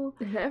know.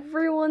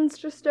 Everyone's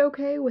just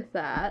okay with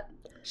that.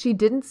 She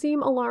didn't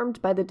seem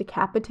alarmed by the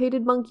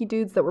decapitated monkey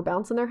dudes that were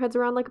bouncing their heads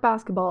around like a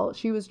basketball.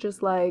 She was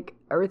just like,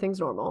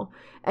 everything's normal.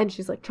 And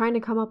she's like trying to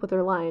come up with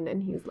her line,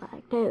 and he's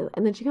like, no.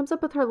 And then she comes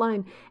up with her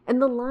line,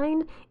 and the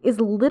line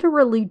is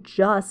literally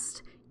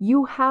just,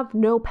 you have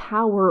no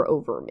power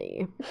over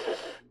me.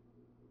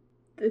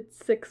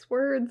 It's 6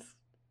 words.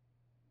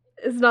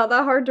 It's not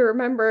that hard to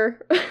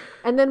remember.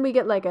 And then we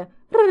get like a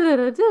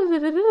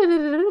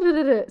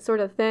sort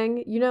of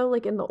thing, you know,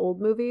 like in the old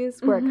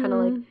movies where it kind of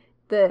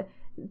like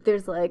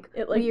there's like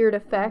weird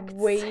effects,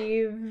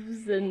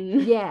 waves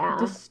and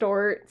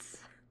distorts,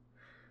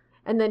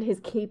 and then his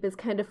cape is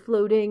kind of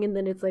floating, and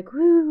then it's like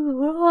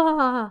woo,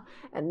 ah.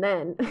 And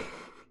then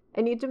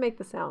I need to make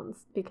the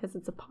sounds because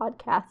it's a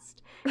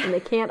podcast and they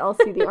can't all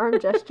see the arm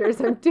gestures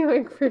I'm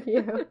doing for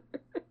you.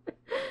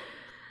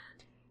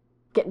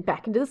 Getting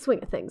back into the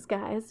swing of things,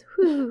 guys.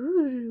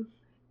 Woo.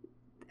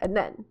 And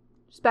then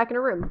she's back in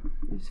her room,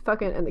 she's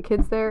fucking, and the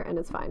kid's there, and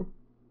it's fine.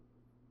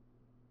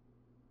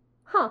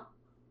 Huh.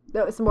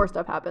 No, some more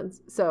stuff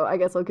happens, so I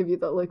guess I'll give you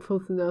the, like, full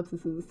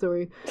synopsis of the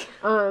story.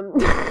 I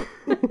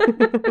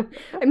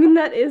mean,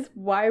 that is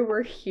why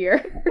we're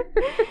here.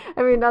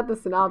 I mean, not the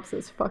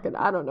synopsis, fucking,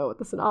 I don't know what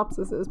the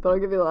synopsis is, but I'll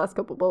give you the last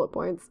couple bullet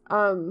points.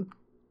 So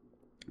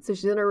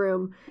she's in her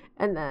room,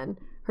 and then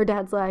her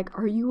dad's like,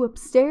 are you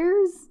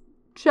upstairs,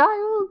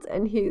 child?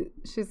 And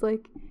she's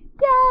like,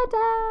 yeah,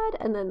 Dad.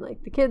 And then,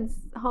 like, the kid's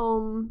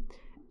home,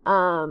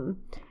 and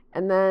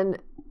then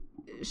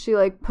she,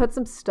 like, put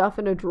some stuff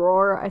in a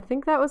drawer. I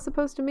think that was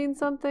supposed to mean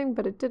something,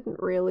 but it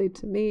didn't really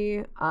to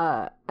me.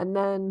 And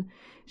then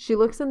she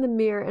looks in the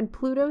mirror, and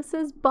Pluto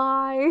says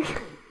bye.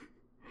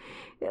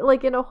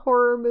 like in a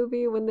horror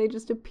movie when they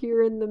just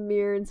appear in the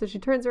mirror, and so she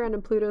turns around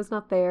and Pluto's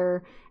not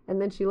there,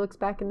 and then she looks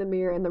back in the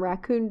mirror and the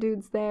raccoon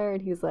dude's there,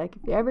 and he's like,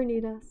 if you ever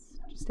need us,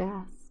 just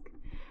ask.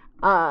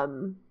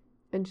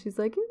 And she's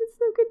like, it was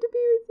so good to be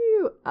with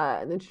you.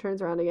 And then she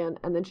turns around again,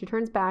 and then she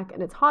turns back,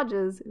 and it's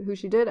Hodges, who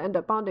she did end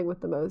up bonding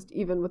with the most,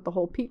 even with the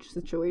whole Peach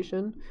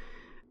situation.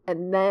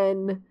 And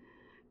then,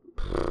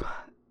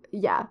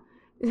 yeah.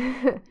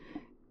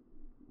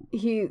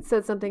 He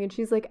said something, and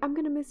she's like, I'm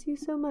gonna miss you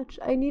so much.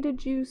 I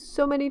needed you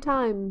so many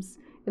times.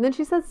 And then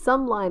she says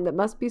some line that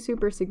must be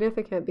super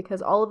significant,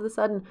 because all of a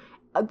sudden,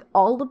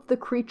 all of the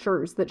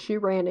creatures that she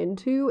ran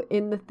into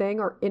in the thing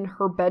are in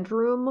her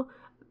bedroom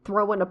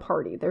throwing a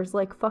party. There's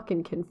like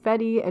fucking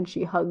confetti, and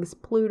she hugs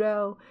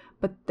Pluto,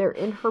 but they're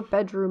in her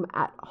bedroom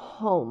at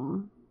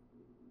home.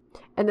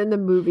 And then the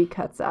movie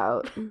cuts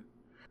out.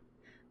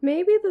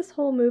 Maybe this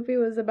whole movie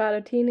was about a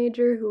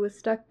teenager who was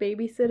stuck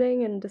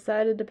babysitting and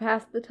decided to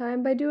pass the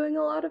time by doing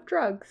a lot of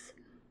drugs.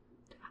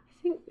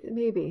 I think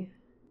maybe.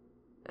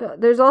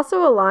 There's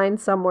also a line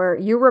somewhere,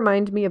 you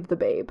remind me of the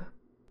Babe.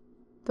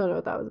 Don't know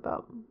what that was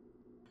about.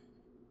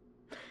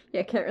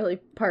 Yeah, can't really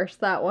parse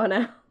that one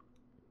out.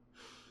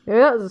 Maybe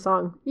that was a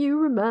song. You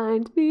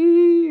remind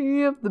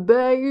me of the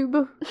Babe.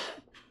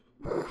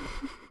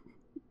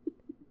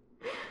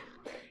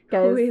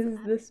 Guys, who is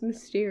this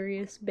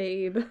mysterious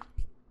babe?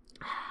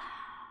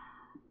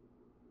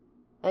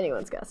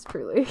 Anyone's guess,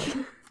 truly.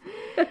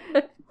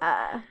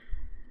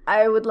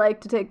 I would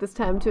like to take this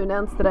time to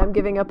announce that I'm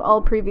giving up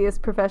all previous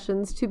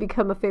professions to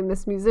become a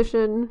famous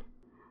musician.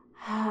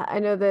 I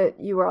know that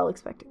you were all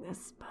expecting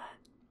this, but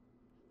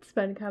it's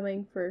been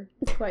coming for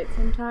quite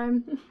some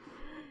time.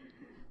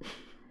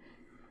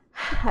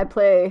 I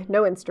play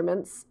no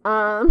instruments.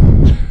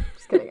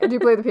 Just kidding. I do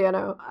play the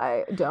piano.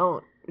 I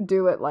don't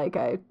do it like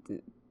I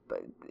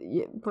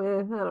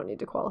don't need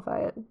to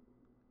qualify it.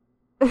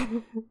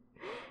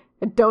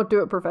 I don't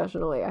do it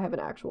professionally. I have an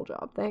actual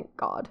job, thank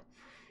God.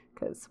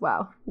 Because,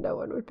 wow, no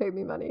one would pay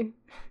me money.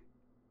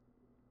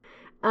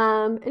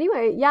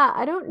 Anyway, yeah,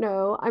 I don't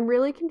know. I'm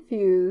really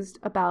confused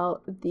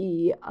about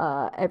the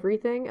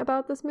everything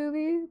about this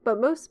movie,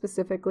 but most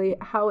specifically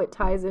how it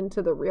ties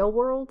into the real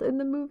world in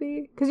the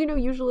movie. Because, you know,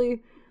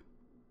 usually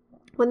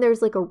when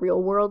there's like a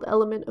real world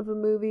element of a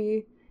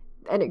movie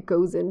and it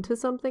goes into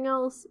something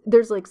else,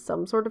 there's like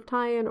some sort of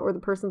tie-in, or the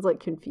person's like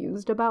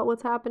confused about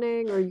what's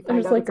happening, or you find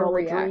there's out like it's a all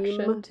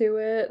reaction a dream. to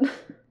it.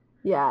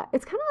 Yeah,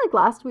 it's kind of like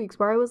last week's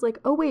where I was like,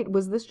 oh wait,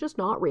 was this just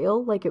not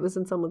real? Like it was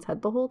in someone's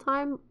head the whole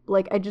time?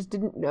 Like I just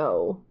didn't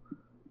know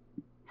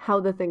how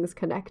the things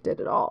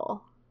connected at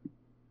all.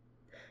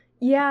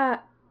 Yeah,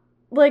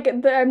 like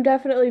I'm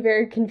definitely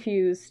very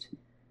confused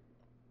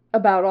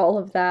about all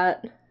of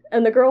that.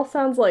 And the girl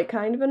sounds like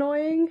kind of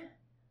annoying,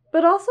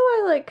 but also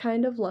I like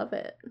kind of love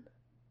it.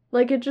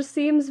 Like it just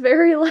seems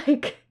very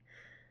like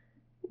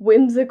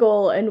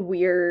whimsical and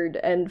weird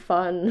and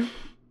fun.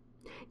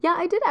 Yeah,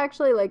 I did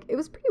actually like, it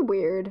was pretty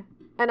weird,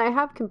 and I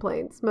have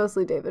complaints,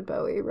 mostly David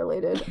Bowie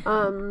related.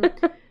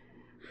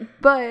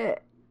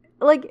 But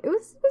like it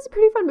was a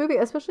pretty fun movie,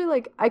 especially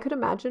like I could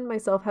imagine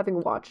myself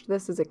having watched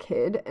this as a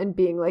kid and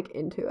being like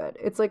into it.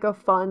 It's like a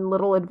fun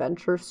little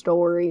adventure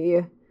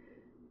story.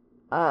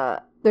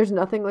 There's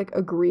nothing like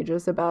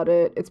egregious about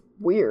it. It's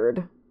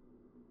weird.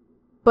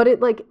 But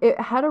it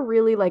had a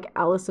really like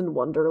Alice in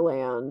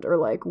Wonderland or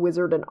like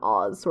Wizard and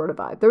Oz sort of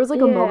vibe. There was like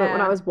a moment when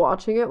I was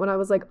watching it when I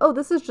was like, oh,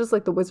 this is just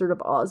like the Wizard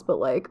of Oz, but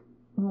like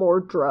more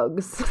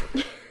drugs.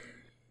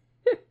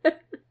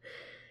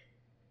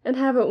 And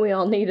haven't we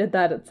all needed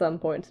that at some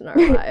point in our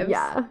lives?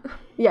 Yeah.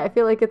 Yeah, I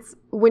feel like it's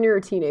when you're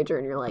a teenager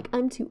and you're like,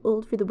 I'm too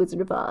old for the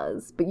Wizard of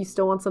Oz, but you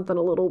still want something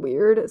a little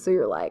weird, so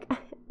you're like,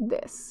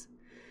 this.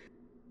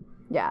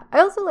 Yeah, I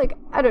also like,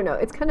 I don't know,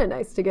 it's kind of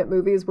nice to get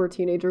movies where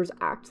teenagers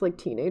act like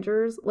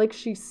teenagers. Like,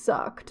 she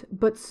sucked,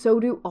 but so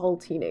do all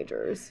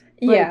teenagers.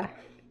 Yeah,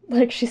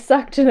 like she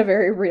sucked in a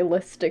very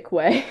realistic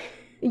way.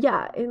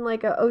 Yeah, in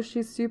like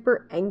she's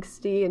super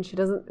angsty and she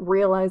doesn't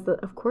realize that,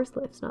 of course,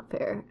 life's not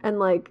fair. And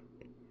like,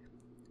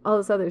 all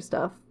this other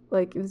stuff,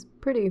 like, it was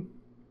pretty,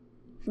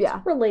 yeah.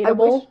 It's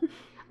relatable.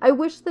 I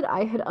wish that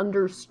I had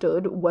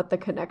understood what the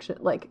connection,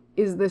 like,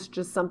 is this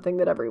just something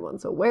that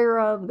everyone's aware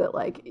of, that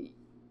like,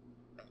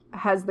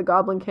 has the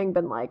Goblin King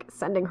been like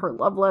sending her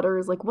love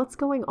letters? Like, what's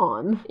going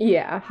on?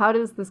 Yeah. How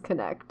does this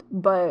connect?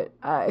 But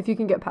if you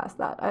can get past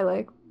that,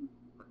 I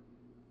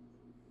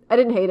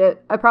didn't hate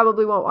it. I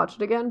probably won't watch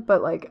it again,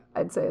 but like,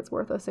 I'd say it's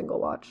worth a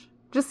single watch.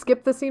 Just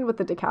skip the scene with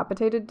the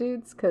decapitated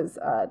dudes, because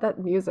that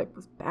music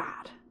was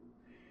bad.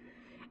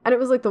 And it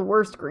was like the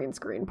worst green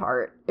screen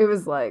part. It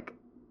was like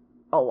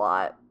a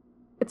lot.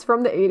 It's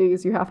from the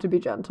 80s. You have to be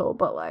gentle,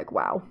 but like,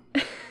 wow.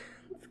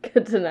 It's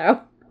good to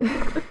know.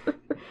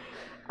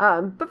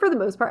 But for the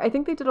most part, I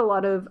think they did a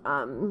lot of,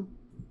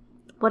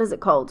 what is it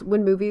called?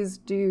 When movies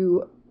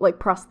do, like,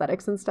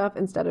 prosthetics and stuff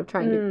instead of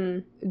trying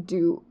to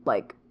do,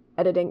 like,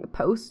 editing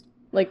post.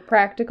 Like,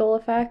 practical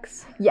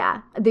effects?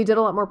 Yeah, they did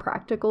a lot more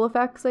practical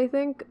effects, I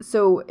think,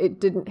 so it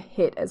didn't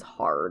hit as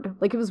hard.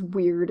 Like, it was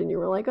weird, and you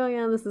were like, oh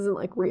yeah, this isn't,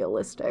 like,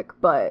 realistic,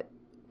 but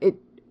it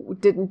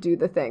didn't do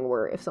the thing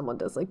where if someone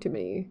does like too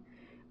many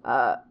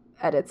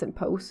edits in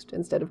post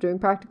instead of doing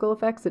practical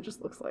effects, it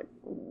just looks like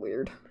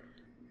weird.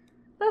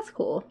 That's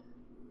cool.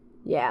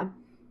 Yeah.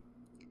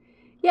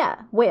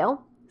 Yeah,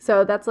 Whale.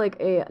 So that's like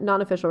a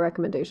non-official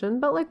recommendation,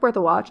 but like worth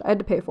a watch. I had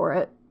to pay for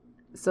it.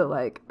 So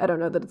like, I don't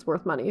know that it's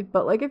worth money,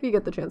 but like if you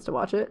get the chance to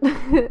watch it,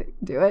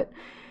 do it.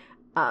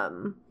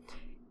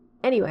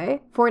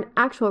 Anyway, for an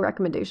actual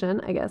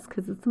recommendation, I guess,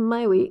 because it's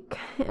my week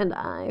and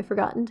I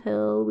forgot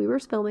until we were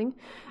filming.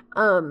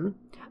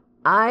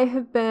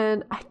 I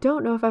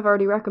don't know if I've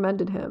already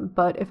recommended him,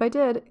 but if I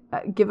did,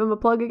 give him a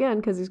plug again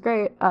because he's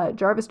great.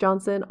 Jarvis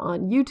Johnson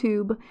on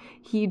YouTube.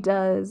 He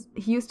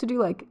used to do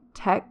like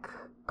tech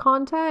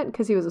content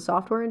because he was a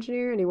software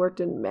engineer and he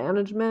worked in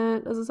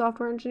management as a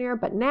software engineer,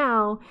 but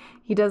now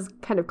he does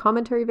kind of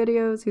commentary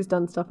videos. He's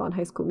done stuff on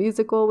High School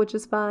Musical, which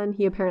is fun.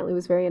 He apparently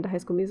was very into High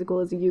School Musical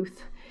as a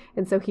youth,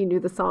 and so he knew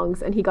the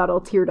songs and he got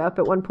all teared up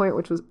at one point,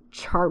 which was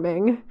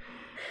charming.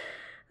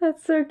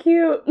 That's so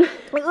cute.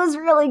 It was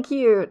really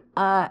cute.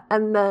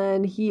 And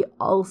then he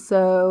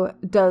also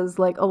does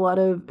like a lot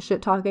of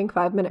shit talking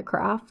 5-minute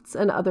crafts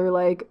and other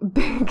like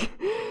big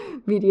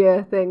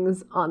media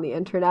things on the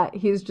internet.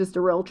 He's just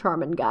a real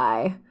charming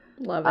guy.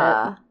 Love it.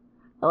 I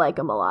like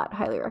him a lot.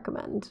 Highly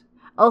recommend.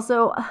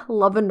 Also,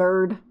 love a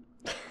nerd.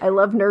 I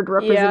love nerd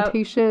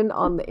representation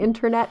on the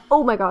internet.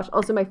 Oh my gosh.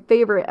 Also, my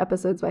favorite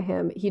episodes by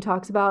him, he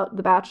talks about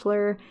The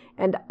Bachelor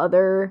and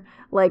other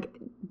like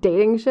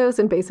dating shows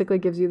and basically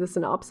gives you the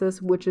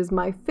synopsis, which is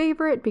my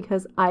favorite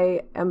because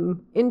I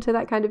am into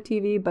that kind of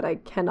TV, but I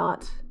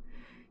cannot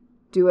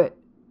do it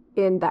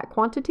in that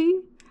quantity.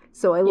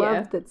 So I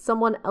love that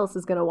someone else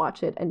is going to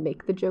watch it and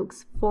make the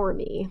jokes for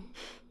me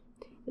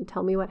and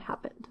tell me what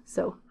happened.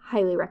 So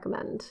highly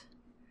recommend.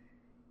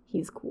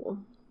 He's cool.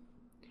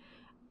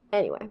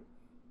 Anyway,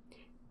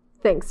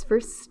 thanks for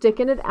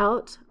sticking it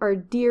out, our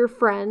dear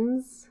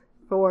friends,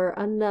 for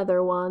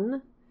another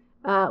one.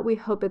 We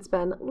hope it's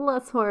been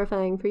less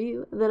horrifying for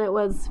you than it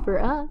was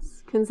for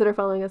us. Consider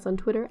following us on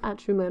Twitter at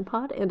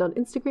ShroomlandPod and on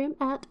Instagram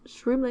at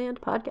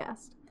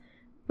ShroomlandPodcast.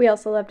 We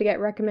also love to get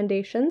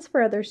recommendations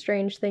for other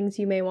strange things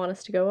you may want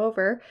us to go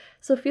over,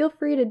 so feel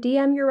free to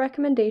DM your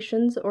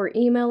recommendations or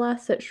email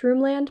us at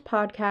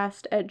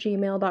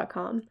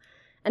shroomlandpodcast@gmail.com.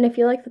 And if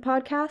you like the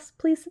podcast,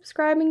 please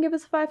subscribe and give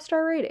us a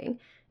 5-star rating.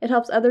 It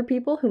helps other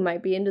people who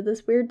might be into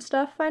this weird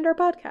stuff find our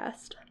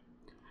podcast.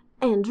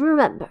 And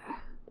remember,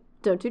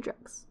 don't do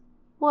drugs.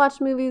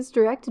 Watch movies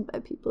directed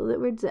by people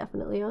that were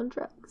definitely on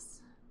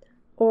drugs.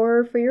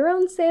 Or for your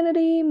own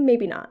sanity,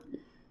 maybe not.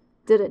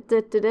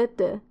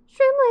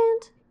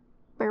 Shroomland.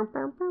 Bow,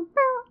 bow, bow,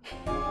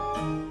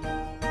 bow.